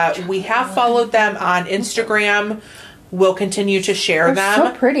 We have followed them on Instagram. We'll continue to share They're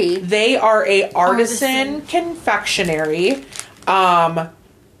them. so pretty. They are a artisan confectionery.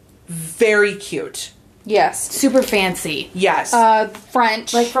 Very cute. Yes. Super fancy. Yes.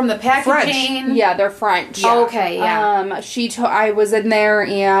 French. Like from the packaging. Yeah, they're French. Yeah. Okay, yeah. I was in there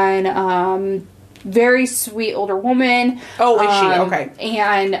and very sweet older woman. Oh, is she? Okay.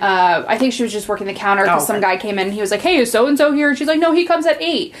 And I think she was just working the counter because some guy came in and he was like, "Hey, is so and so here?" And she's like, "No, he comes at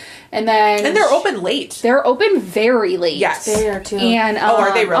 8." And then And they're open late. They're open very late. Yes. They are too. And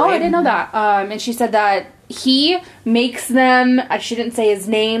are they really? Oh, I didn't know that. And she said that he makes them. She didn't say his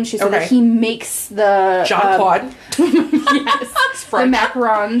name. She said that he makes the Jean Claude. yes, the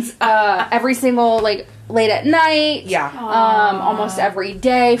macarons every single like late at night. Yeah. Almost every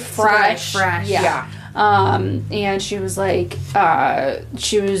day, fresh. fresh. Yeah. And she was like,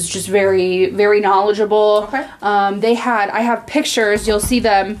 she was just very, very knowledgeable. Okay. I have pictures. You'll see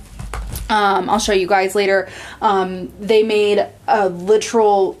them. I'll show you guys later. They made a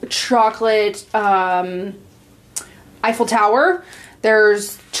literal chocolate Eiffel Tower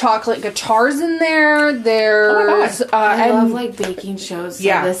There's chocolate guitars in there. There's I love like baking shows. So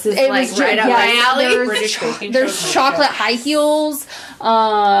Yeah. this is it like was right up my alley. British baking There's shows. chocolate high heels.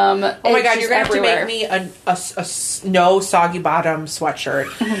 Oh my it's god, just you're gonna everywhere. have to make me a no soggy bottom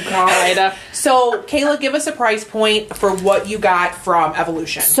sweatshirt. Oh god. So, Kayla, give us a price point for what you got from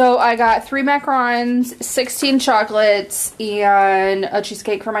Evolution. So I got 3 macarons, 16 chocolates, and a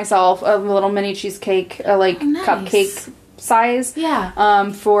cheesecake for myself, a little mini cheesecake, Nice. cupcake size.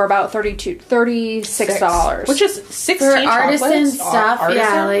 Yeah. For about $36. Which is 16 For artisan chocolates? stuff, Artisan?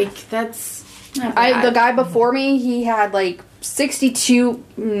 yeah, like that's not bad. The guy before me, he had like 62.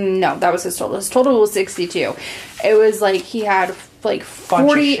 No, that was his total. His total was 62. It was like he had like Bunch of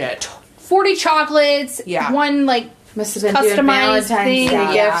 40, shit. 40 chocolates. Yeah. One like Must have been doing customized Valentine's thing.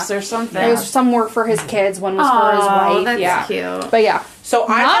 Day Yeah. gifts or something. It was some work for his kids. One was for his Aw, wife. that's Yeah, cute. But yeah, So,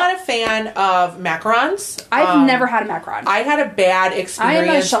 I'm Not- not a fan of macarons. I've never had a macaron. I had a bad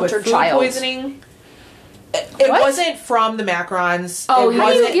experience sheltered with food child. poisoning. It What? wasn't from the macarons. Oh, it how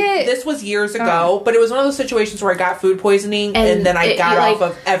do you wasn't. get- This was years ago, but it was one of those situations where I got food poisoning, and, And then I it- got you, off like-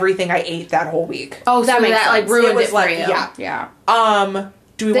 of everything I ate that whole week. Oh, That so makes that like sense. ruined It was for like- you. yeah. Yeah.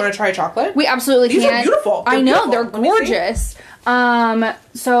 Do we want to try chocolate? We absolutely These can. are beautiful. I They're know beautiful. they're Let me see. gorgeous.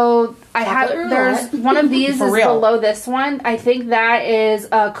 So I have Chocolate there's roulette. one of these For is real. below this one. I think that is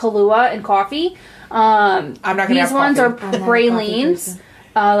Kahlua and coffee. I'm not gonna These have ones coffee. are I'm not a coffee pralines,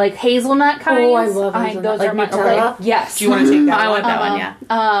 person. like hazelnut kinds. Oh, I love hazelnut. Those Like are my Nutella? yes. Do you want to take that I one? want that one,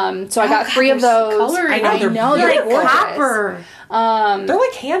 yeah. So I got God, 3 of there's those. coloring. I know, they're they're like gorgeous. copper. They're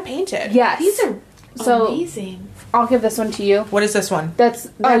like hand painted. Yes. These are So- amazing. I'll give this one to you. What is this one? That's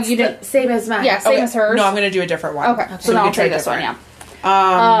That's you did. the same as mine. Yeah, same Okay. as hers. No, I'm going to do a different one. Okay, so we then I'll can try try this one. different.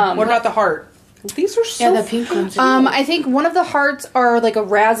 Yeah. What about the heart? These are so Yeah, the pink ones. I think one of the hearts are like a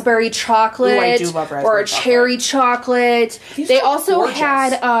raspberry chocolate Ooh, I do love or raspberry a cherry chocolate. These They are also gorgeous.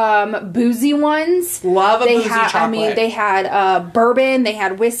 had boozy ones. Love a They boozy had chocolate. I mean they had bourbon, they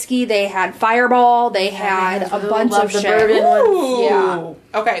had whiskey, they had Fireball, they had a bunch love of the shit. bourbon ones. Ooh. Yeah.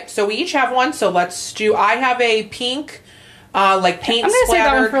 Okay, so we each have one. So let's do. I have a pink, like paint I'm gonna save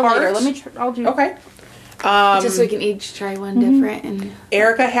that one splattered for heart. later. Let me I'll do Okay. Just so we can each try one different. And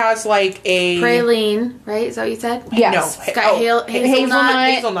Erica has like a praline, right? Is that what you said? Yes. No, It's got hazelnut.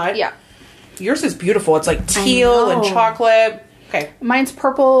 hazelnut. Yeah. Yours is beautiful. It's like teal and know. chocolate. Okay, Mine's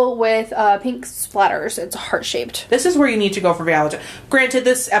purple with pink splatters. It's heart shaped. this is where you need to go for Valentine's. Granted,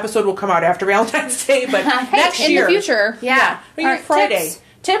 this episode will come out after Valentine's Day, but next in year, the future. Yeah. Or All your right, Friday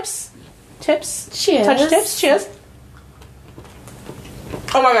tips. Cheers. Touch tips. Cheers.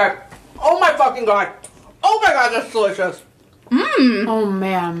 Oh my god. Oh my fucking god. Oh my god, that's delicious. Oh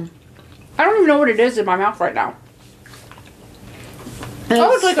man. I don't even know what it is in my mouth right now.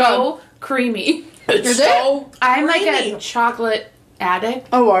 It's like so creamy. It's Is so I'm like creamy. a chocolate addict.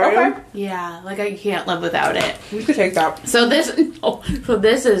 Oh, are Okay. Yeah, like I can't live without it. You could take that. So this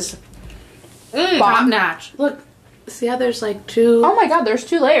is top notch. Look, see how there's like 2. Oh my god, there's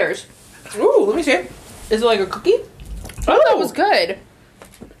 2 layers. Ooh, let me see. Is it like a cookie? Oh, that was good.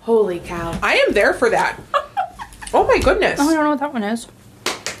 Holy cow! I am there for that. Oh my goodness. Oh, I don't know what that one is.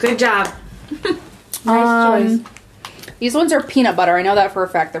 Good job. Nice choice. These ones are peanut butter. I know that for a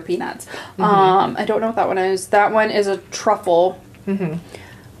fact. They're peanuts. I don't know what that one is. That one is a truffle. I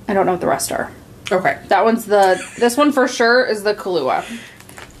don't know what the rest are. Okay. That one's this one for sure is the Kahlua.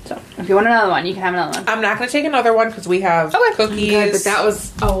 So if you want another one, you can have another one. I'm not going to take another one because we have Okay. cookies. Good, but that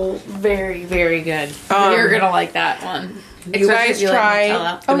was very very good. You're gonna like that one. You guys try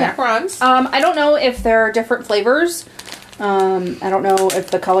the Oh, yeah. macarons. I don't know if they're different flavors. I don't know if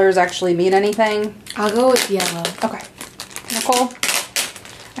the colors actually mean anything. I'll go with yellow. Okay. Nicole?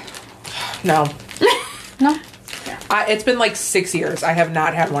 No. No? It's been like 6 years. I have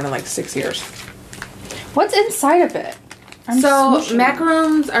not had one in like 6 years. What's inside of it? I'm So smooshing.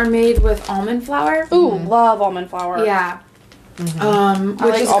 macarons are made with almond flour. Ooh, love almond flour. Yeah. Which like is almond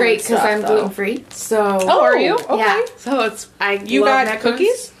great because stuff, I'm though. gluten free. So Oh, are you? Okay. yeah. So it's You love got macarons.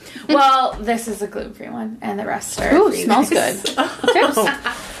 cookies? Well, this is a gluten free one, and the rest are. Ooh, free. smells good. Tips?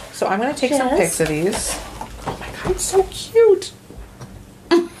 So I'm going to take some Yes. pics of these. Oh my god, it's so cute.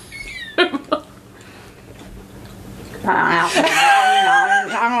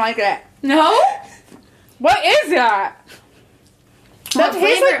 I don't like it. No. What is that? That What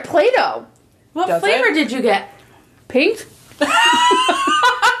tastes flavor? like Play-Doh. What Does flavor it? did you get? Pink? Let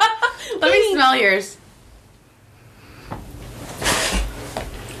me smell yours.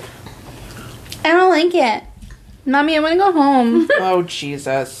 I don't like it. Mommy, I'm gonna go home. Oh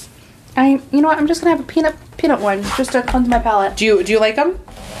Jesus. You know what? I'm just gonna have a peanut one just to cleanse my palate. Do you like them?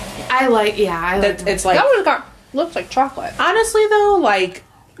 I like. Yeah, I like. It's like That one's got Looks like chocolate. Honestly, though, like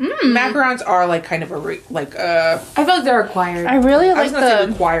macarons are like kind of a I feel like they're required. I really I like was gonna say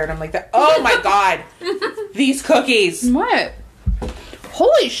the. required. I'm like that. Oh my god, these cookies. What?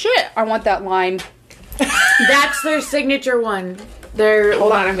 Holy shit! I want that lime. That's their signature one. Their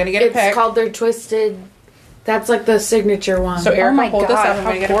Hold on, I'm gonna get a It's pic. called their twisted. That's like the signature one. So Erica, my hold this God, up. I'm how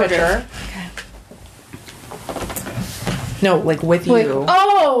gonna get a gorgeous. picture. No, like with Wait. you.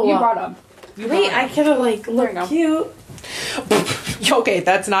 oh, You brought them. wait, I gotta like you look go. cute. Okay,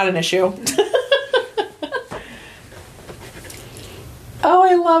 that's not an issue. Oh,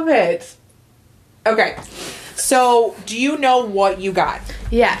 I love it. Okay, so do you know what you got?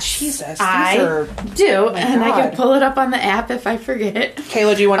 Yes, Jesus, these I are- do, and I can God. pull it up on the app if I forget.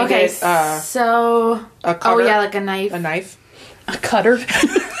 Kayla, do you want to Okay, get so a cutter? oh yeah, like a knife. a knife? A cutter.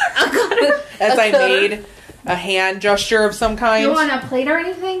 As I cutter. made a hand gesture of some kind. You want a plate or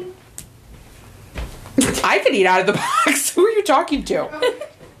anything? I could eat out of the box. Who are you talking to?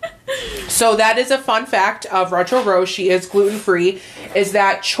 So that is a fun fact of Retro Rose. She is gluten free. Is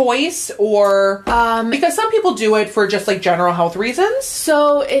that choice or because some people do it for just like general health reasons?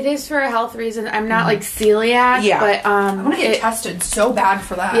 So it is for a health reason. I'm not like celiac, Yeah. but I want to get tested so bad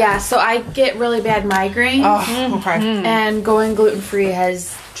for that. yeah. So I get really bad migraines, Oh, okay. and going gluten free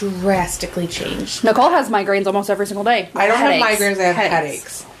has drastically changed. Nicole has migraines almost every single day. I don't have Headaches. migraines. I have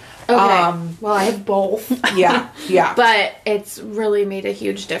headaches. Okay, well I have both, Yeah, yeah. but it's really made a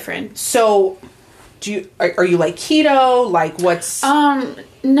huge difference. So, are you like keto? Like what's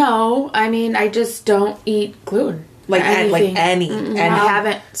No, I mean I just don't eat gluten. like anything. any? I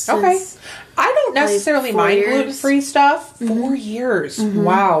haven't since. Okay. I don't necessarily 4 mind years. gluten-free stuff. 4 years.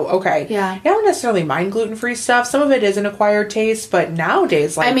 Wow. Okay. Yeah. I don't necessarily mind gluten-free stuff. Some of it is an acquired taste, but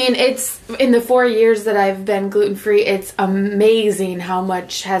nowadays, like, I mean, it's in the 4 years that I've been gluten free. It's amazing how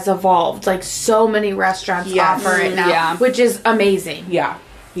much has evolved. Like so many restaurants Yes. offer it now, Yeah. which is amazing. yeah.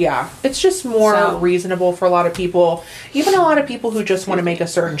 Yeah. It's just more So- reasonable for a lot of people. Even a lot of people who just want to make a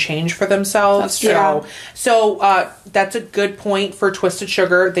certain change for themselves. true. So that's a good point for Twisted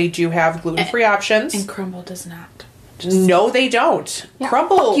Sugar. They do have gluten-free options. And Crumble does not. No, they don't.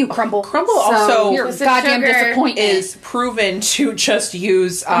 Crumble. fuck you, Crumble. Crumble So, also You're Twisted goddamn Sugar disappointment. is proven to just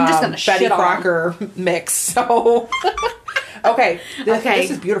use just gonna Betty shit on Crocker mix. So, okay. Okay. This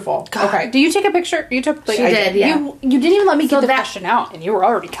is beautiful. God, Okay. do you take a picture? You took. She did, yeah. You didn't even let me So get the that- question out, and you were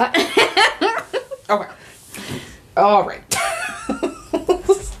already cut. Okay. All right.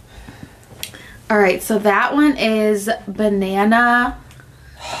 All right, so that one is banana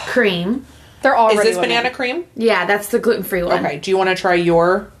cream. They're already. Is this winning. banana cream? Yeah, that's the gluten free one. Okay. Do you want to try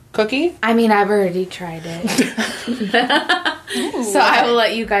your cookie? I mean, I've already tried it. So I will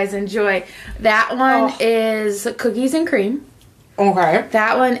let you guys enjoy. That one is cookies and cream. Okay.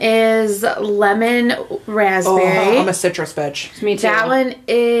 That one is lemon raspberry. Oh, I'm a citrus bitch. Me too. That one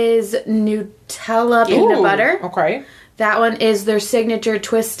is Nutella peanut Ooh, butter. Okay. That one is their signature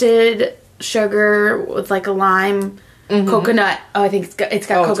twisted sugar with like a lime coconut. Oh, I think it's got Oh, it's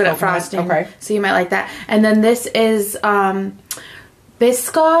coconut coconut. frosting. Okay. So you might like that. And then this is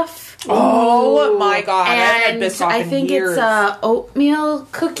Biscoff. Oh my god. I haven't And had Biscoff I in think years. it's a oatmeal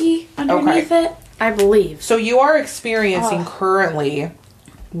cookie underneath it. I believe. So you are experiencing currently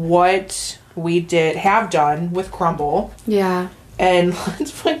what we have done with Crumble. Yeah. And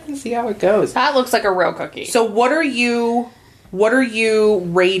let's fucking see how it goes. That looks like a real cookie. So what are you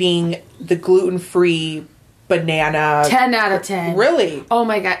rating the gluten-free banana? 10 out of 10. Really? Oh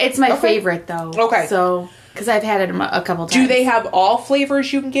my god. It's my Okay. favorite though. Okay. So, because I've had it a couple times. Do they have all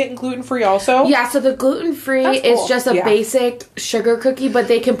flavors you can get in gluten-free also? Yeah, so the gluten free That's is cool. just a Yeah. basic sugar cookie, but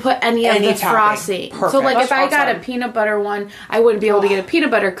they can put any of Any the topping. frosting. Perfect. So, like, That's if I got a awesome. peanut butter one, I wouldn't be able to get a peanut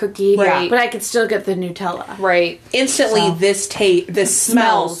butter cookie, Right. but I could still get the Nutella. right. Instantly, So. this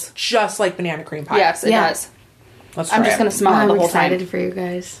smells just like banana cream pie. Yes, it Yeah. does. Let's try I'm just it. gonna smell it I'm the whole excited time. for you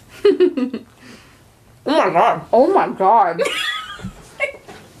guys. Oh my god. Oh my god.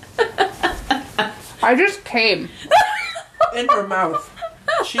 I just came. In her mouth.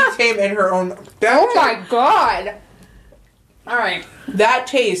 She came in her own. Oh my god. All right. That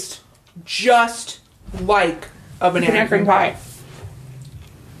tastes just like a banana cream pie.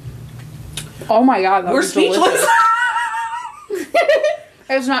 Oh my god, that We're was delicious. speechless.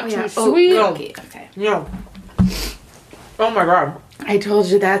 It's not too Yeah. sweet. no. Okay. Okay. No. Oh my god. I told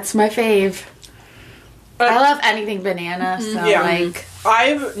you that's my fave. I love anything banana, so Yeah. like.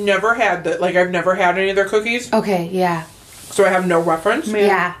 I've never had that. Like, I've never had any of their cookies, Okay, yeah. so I have no reference.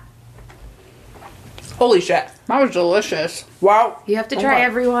 Yeah. Holy shit. That was delicious. Wow. You have to Oh try my-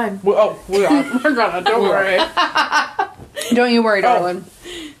 every one. We are. We're gonna, don't worry. Don't you worry, darling.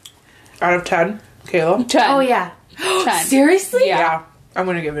 Out of 10. Kayla? 10. Oh yeah. 10. Seriously? Yeah. I'm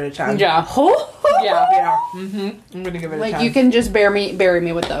gonna give it a 10. Yeah. Yeah. Yeah. I'm gonna give it a 10. Like, you can just bury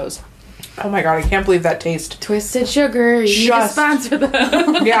me with those. Oh my god, I can't believe that taste. Twisted Sugar. You need to Just- sponsor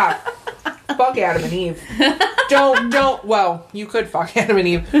them. Yeah. Fuck Adam and Eve. Don't, well, you could fuck Adam and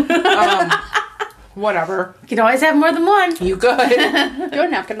Eve. Whatever. You can always have more than one. You could. Do a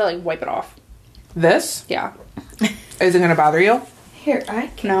napkin to, like, wipe it off. This? Yeah. Is it gonna bother you? Here, I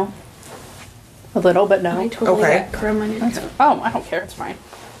can. No. A little, but no. I totally Okay. got crumb on your cup. Oh, I don't care. It's fine.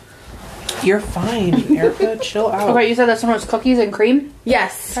 You're fine, Erica. Chill out. Okay, you said this one was cookies and cream?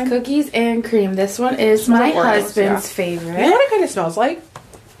 Yes, cookies and cream. This one is my like Oreos, husband's You know favorite. what it kind of smells like?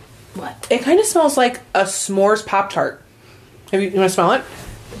 What? It kind of smells like a s'mores Pop-Tart. You want to smell it?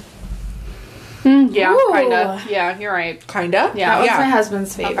 Yeah, Ooh. kind of. Yeah, you're right. Kinda? Yeah. That was my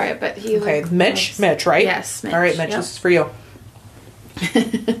husband's favorite, Okay. but he Okay, likes- Mitch, right? Yes, Mitch. All right, Mitch, Yep. this is for you.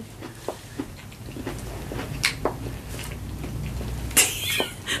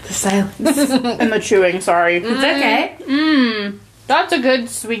 The silence. And the chewing, sorry. It's okay. That's a good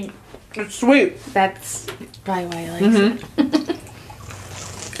sweet. It's sweet. That's probably why I like it.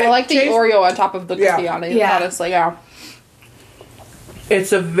 I like the tastes- Oreo on top of the Yeah. Cristiani. Yeah. Honestly, yeah.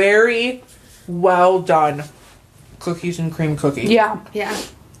 It's a very well done cookies and cream cookie. Yeah. Yeah.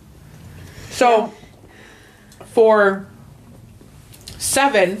 So, for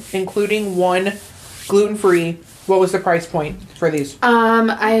 7, including 1 gluten-free, what was the price point for these?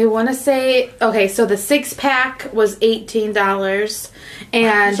 I want to say okay. So the 6-pack was $18,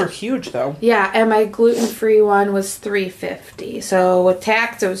 and These are huge, though. yeah, and my gluten-free one was $3.50. So with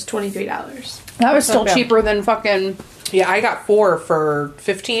tax, it was $23. That was not still bad. cheaper than fucking. Yeah, I got 4 for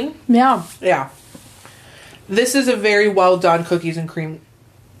 15. Yeah. Yeah. This is a very well done cookies and cream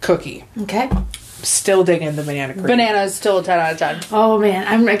cookie. Okay. Still digging the banana cream. Banana is still a 10 out of 10. Oh man,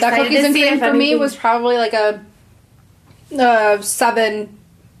 I'm That excited cookies to and see cream if for me anything- was probably like a 7.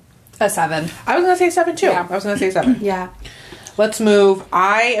 A 7. I was gonna say 7 too. Yeah. I was gonna say 7. Yeah. Let's move.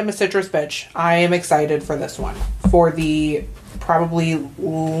 I am a citrus bitch. I am excited for this one. For the probably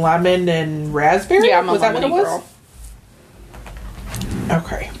lemon and raspberry. Yeah, I'm a was that what it lemony was? girl.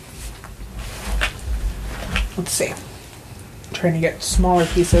 Okay. Let's see. Trying to get smaller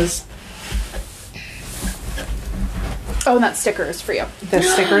pieces. Oh, and that sticker is for you. The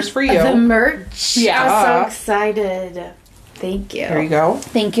stickers for you. The merch. Yeah. I was so excited. Thank you. There you go.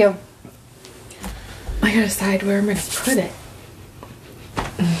 Thank you. I gotta decide where I'm gonna put it.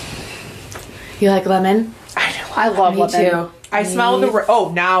 You like lemon? I know. I love Me lemon. too. I smell the.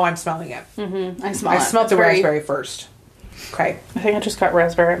 Oh, now I'm smelling it. I smell I it. smelled It's the very- raspberry first. Okay. I think I just got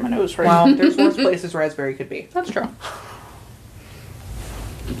raspberry in my nose right Well, there's worse places raspberry could be. That's true.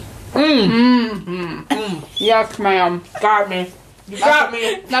 Yuck, ma'am. Got me. You got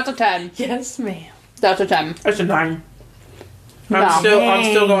me. That's a 10. Yes, ma'am. That's a 10. That's a 9. No. I'm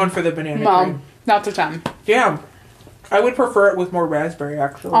still going for the banana Mom, cream. that's a 10. Yeah. I would prefer it with more raspberry,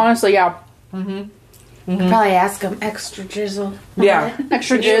 actually. Honestly, yeah. Probably ask them extra drizzle. on Yeah. it.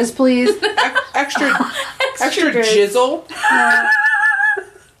 Extra jizz, please. Extra drizz. jizzle.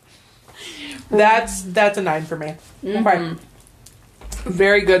 That's a 9 for me. Okay.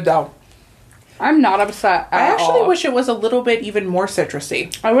 Very good though. I'm not upset at I actually all. wish it was a little bit even more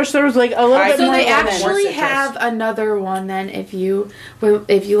citrusy. I wish there was like a little I bit So more they More lemon. actually citrus. have another one. Then, if you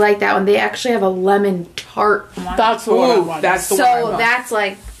like that one, they actually have a lemon tart one. That's the one I Ooh, want. that's the one I so want. that's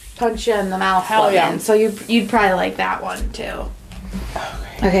like punch you in the mouth. Hell lemon. yeah. So you'd probably like that one too.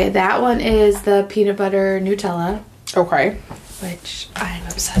 Okay, that one is the peanut butter Nutella, Okay. which I'm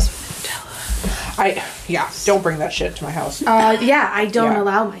obsessed with Nutella. Don't bring that shit to my house. Yeah, I don't Yeah.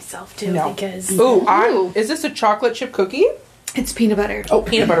 allow myself to No. because Ooh. Is this a chocolate chip cookie? it's peanut butter. Oh,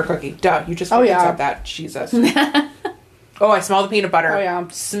 peanut butter cookie. Duh, you just Oh, fucking yeah. said that. Jesus. Oh, I smell the peanut butter. Oh yeah.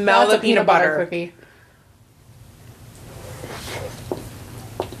 Smell That's the a peanut butter. cookie.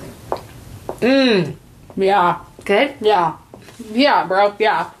 Mmm. Yeah. Good. Yeah. Yeah, bro.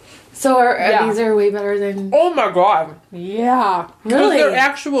 Yeah. So Yeah. these are way better than Oh my god. Yeah. Because they're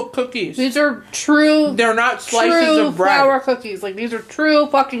actual cookies. These are true They're not slices true of bread. flour cookies. Like these are true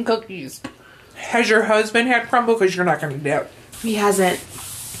fucking cookies. Has your husband had crumble? Because you're not going to dip. He hasn't.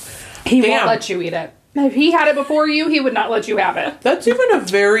 He Damn. won't let you eat it. If he had it before you, he would not let you have it. That's even a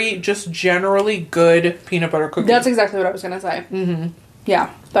very just generally good peanut butter cookie. That's exactly what I was gonna say. Mm-hmm.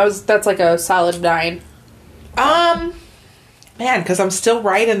 Yeah, that's like a solid 9. Man, because I'm still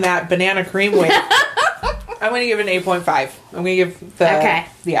right in that banana cream wave. I'm going to give it an 8.5. I'm going to give the... Okay.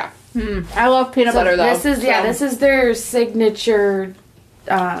 Yeah. I love peanut butter though. This is this is their signature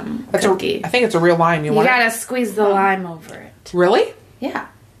That's cookie. I think it's a real lime. You You want gotta squeeze the lime over it. it? Really? Yeah.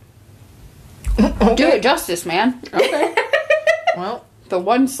 Do it justice, man. Okay. Well, The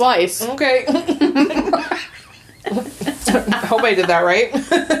one slice. okay. I hope I did that right.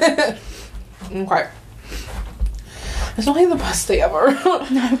 Okay. It's only the best day ever.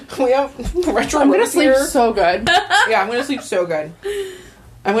 We have retro. I'm gonna rose sleep here. so good. Yeah, I'm gonna sleep so good.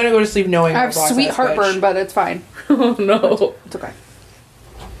 I'm gonna go to sleep knowing I have sweet heartburn, but it's fine. Oh no. It's okay.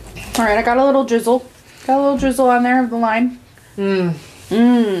 Alright, I got a little drizzle. Got a little drizzle on there of the lime. That's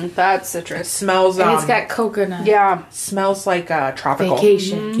It citrus. smells. And it's got coconut. Yeah. Smells like tropical.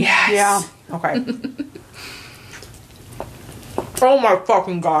 Vacation. Yes. Yeah. Okay. Oh my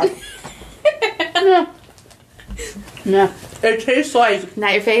fucking god! Yeah. It tastes like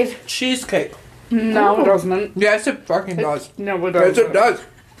Not your fave? cheesecake. No, it doesn't. Yes, it fucking does. No, it Yes, doesn't. it does.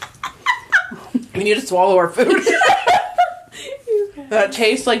 We need to swallow our food. That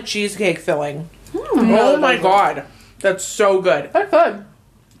tastes like cheesecake filling. Oh my god. That's so good. That's good.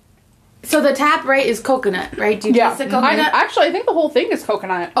 So the top right is coconut, right? Do you taste the coconut? Actually, I think the whole thing is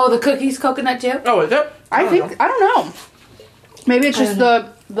coconut. Oh, the cookies coconut too? Oh, is it? I don't know. don't know. Maybe it's just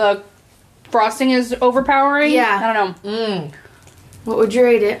the frosting is overpowering. Yeah. I don't know. What would you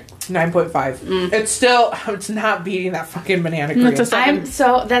rate it? 9.5. It's still, it's not beating that fucking banana cream. It's a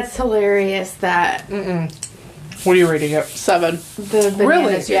 7. That's hilarious that What are you rating it? 7. the banana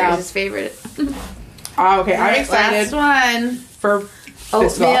Really? is Yeah. his favorite. Okay, I'm Alright, excited last one. for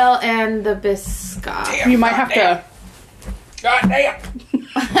Oatmeal and the Biscoff. You might have to. God damn.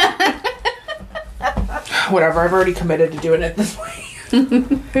 Whatever, I've already committed to doing it this way.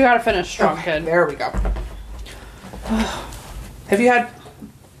 We gotta finish strong, kid. There we go. Have you had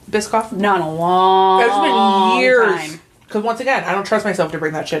Biscoff? Not in a long. It's been years. time. Because once again, I don't trust myself to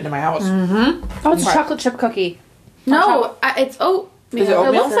bring that shit into my house. Oh, it's a Okay. chocolate chip cookie. No, it's oatmeal. Is it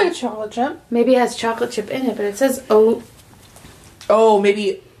oatmeal? It looks like a chocolate chip. Maybe it has chocolate chip in it, but it says oat. Oh,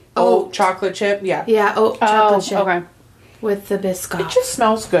 maybe Oat. chocolate chip. Yeah. Yeah, oat chocolate chip okay. with the Biscoff. It just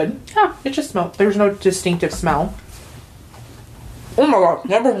smells good. Huh. It just smells. There's no distinctive smell. Oh my god!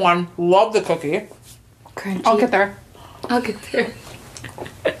 Number one, love the cookie. Crunchy. I'll get there. I'll get there.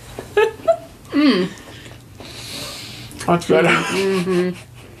 That's good.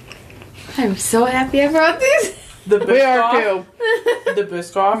 I'm so happy I brought these. The We are Biscoff. too. The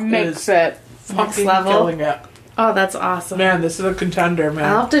Biscoff Mix is it. fucking level. killing it. Oh, that's awesome. Man, this is a contender, man.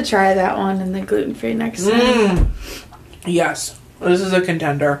 I'll have to try that one and the gluten free next time. Yes, this is a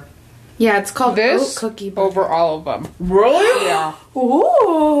contender. Yeah, it's called This oat cookie. butter. over all of them. Really? Yeah.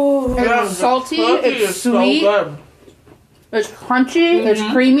 Ooh. Yeah, It's the salty, cookie it's is so sweet. good. It's crunchy. It's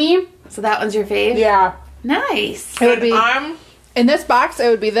creamy. So that one's your fave? Yeah. Nice. It would be I'm in this box. It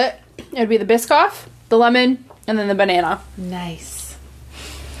would be the Biscoff, the lemon, and then the banana. Nice.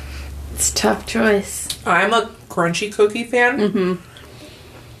 It's a tough choice. a crunchy cookie fan. Mm-hmm.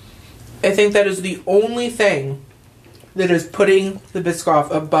 I think that is the only thing that is putting the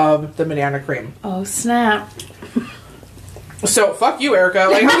Biscoff above the banana cream. Oh, snap. So fuck you, Erica.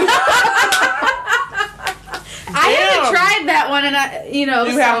 Like I haven't tried that one, and you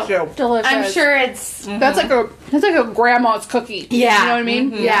have to. Delicious. I'm sure it's. That's like a grandma's cookie. Yeah. You know what I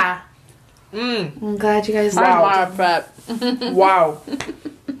mean? Yeah. Mm. I'm glad you guys Wow. liked I bet. Wow.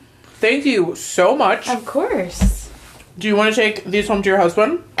 Thank you so much. it. Of course. Do you want to take these home to your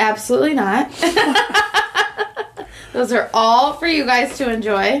husband? Absolutely not. Those are all for you guys to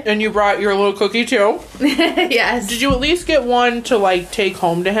enjoy. And you brought your little cookie too. Yes. Did you at least get one to like take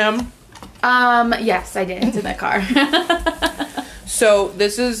home to him? Yes, I did. It's in the car. So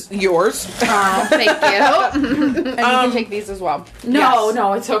this is yours. Oh, thank you. And you can take these as well. No, Yes.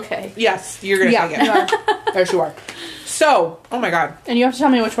 no, it's okay. Yes, you're gonna Yeah, take you it. are. Yes, you are. So, oh my god. And you have to tell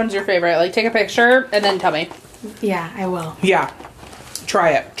me which one's your favorite. Like, take a picture and then tell me. Yeah, I will. Yeah.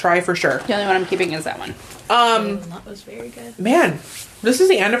 Try it. Try for sure. The only one I'm keeping is that one. That was very good. Man, this is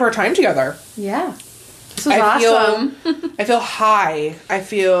the end of our time together. Yeah. This was I awesome. feel high. I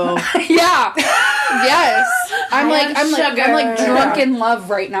feel Yeah. Yes. I'm on sugar. like drunk in love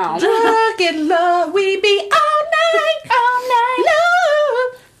right now. drunk in love. We be all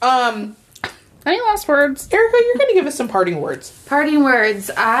night, love. Any last words? Erica, you're gonna give us some parting words. Parting words.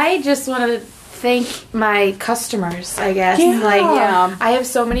 I just want to thank my customers, I guess. Yeah. Like, I have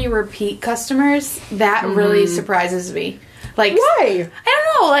so many repeat customers. That really surprises me. Like, Why?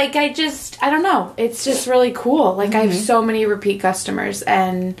 I don't know. Like, I don't know. It's just really cool. Like, I have so many repeat customers,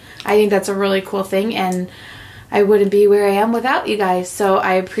 and I think that's a really cool thing, and I wouldn't be where I am without you guys. So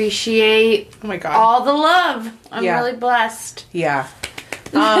I appreciate Oh my god. all the love. I'm Yeah. really blessed. Yeah.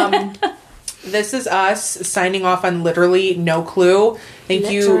 This is us signing off on literally no clue. Thank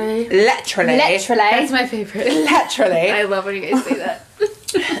Literally. you. Literally. That's my favorite. Literally. I love when you guys say that.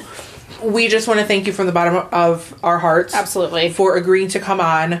 we just want to thank you from the bottom of our hearts. Absolutely. For agreeing to come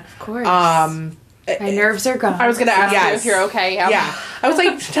on. Of course. My nerves are gone. I was going to ask you Yes. if you're okay. Yeah. I was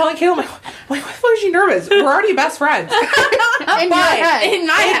like telling Kayla, why was she nervous? We're already best friends. In your head. In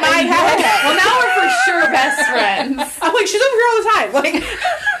my head. Well, now we're for sure best friends. I'm like, she's over here all the time. Like,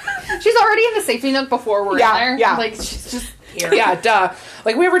 She's already in the safety nook before we're in there. Yeah. Like, she's just here. yeah, duh.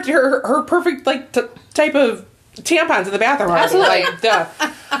 Like, we have her perfect, like, type of tampons in the bathroom already. Absolutely. Like,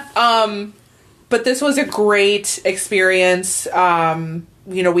 duh. But this was a great experience.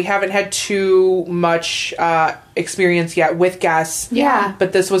 We haven't had too much experience yet with guests. Yeah.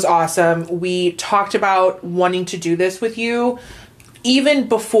 But this was awesome. We talked about wanting to do this with you even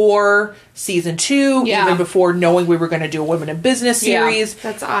before season 2, Yeah. even before knowing we were going to do a Women in Business series.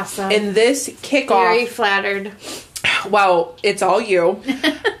 That's awesome. And this kickoff... Very flattered. Well, it's all you.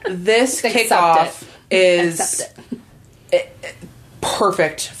 This Accept kickoff is Accept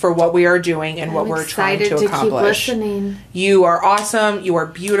perfect for what we are doing and what we're trying to Excited accomplish. keep listening. You are awesome. You are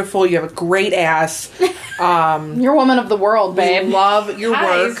beautiful. You have a great ass. You're woman of the world, We babe. love your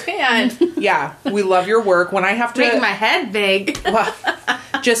work. can Yeah, we love your work. When I have to, make my head big. well,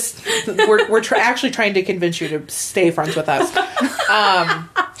 just we're actually trying to convince you to stay friends with us.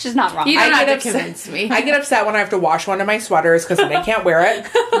 She's not wrong. You don't I have get to upset- convince me. I get upset when I have to wash one of my sweaters because then I can't wear it.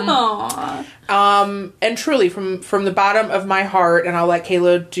 Aww. And truly, from the bottom of my heart, and I'll let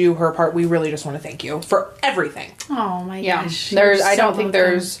Kayla do her part, we really just want to thank you for everything. Oh my Yeah, gosh. there's. You're I so don't think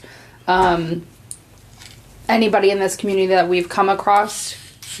welcome. there's anybody in this community that we've come across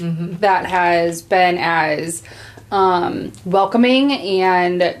that has been as welcoming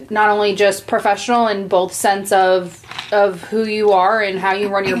and not only just professional in both sense of who you are and how you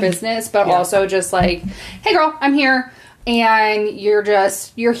run your business, but Yeah. also just like, hey, girl, I'm here. And you're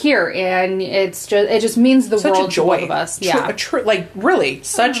here, and it just means the Such world a joy. to both of us. Yeah, Really,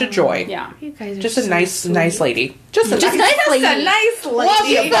 such a joy. yeah. You guys are Just a so nice sweet. lady. Just a Just nice. nice lady. A nice lady. Love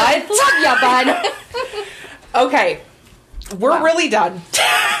you, bud. Love you, bud. Okay, we're Wow. really done.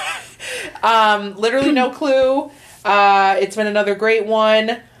 Literally no clue. It's been another great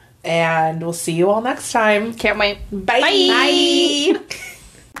one, and we'll see you all next time. Can't wait. Bye. Bye.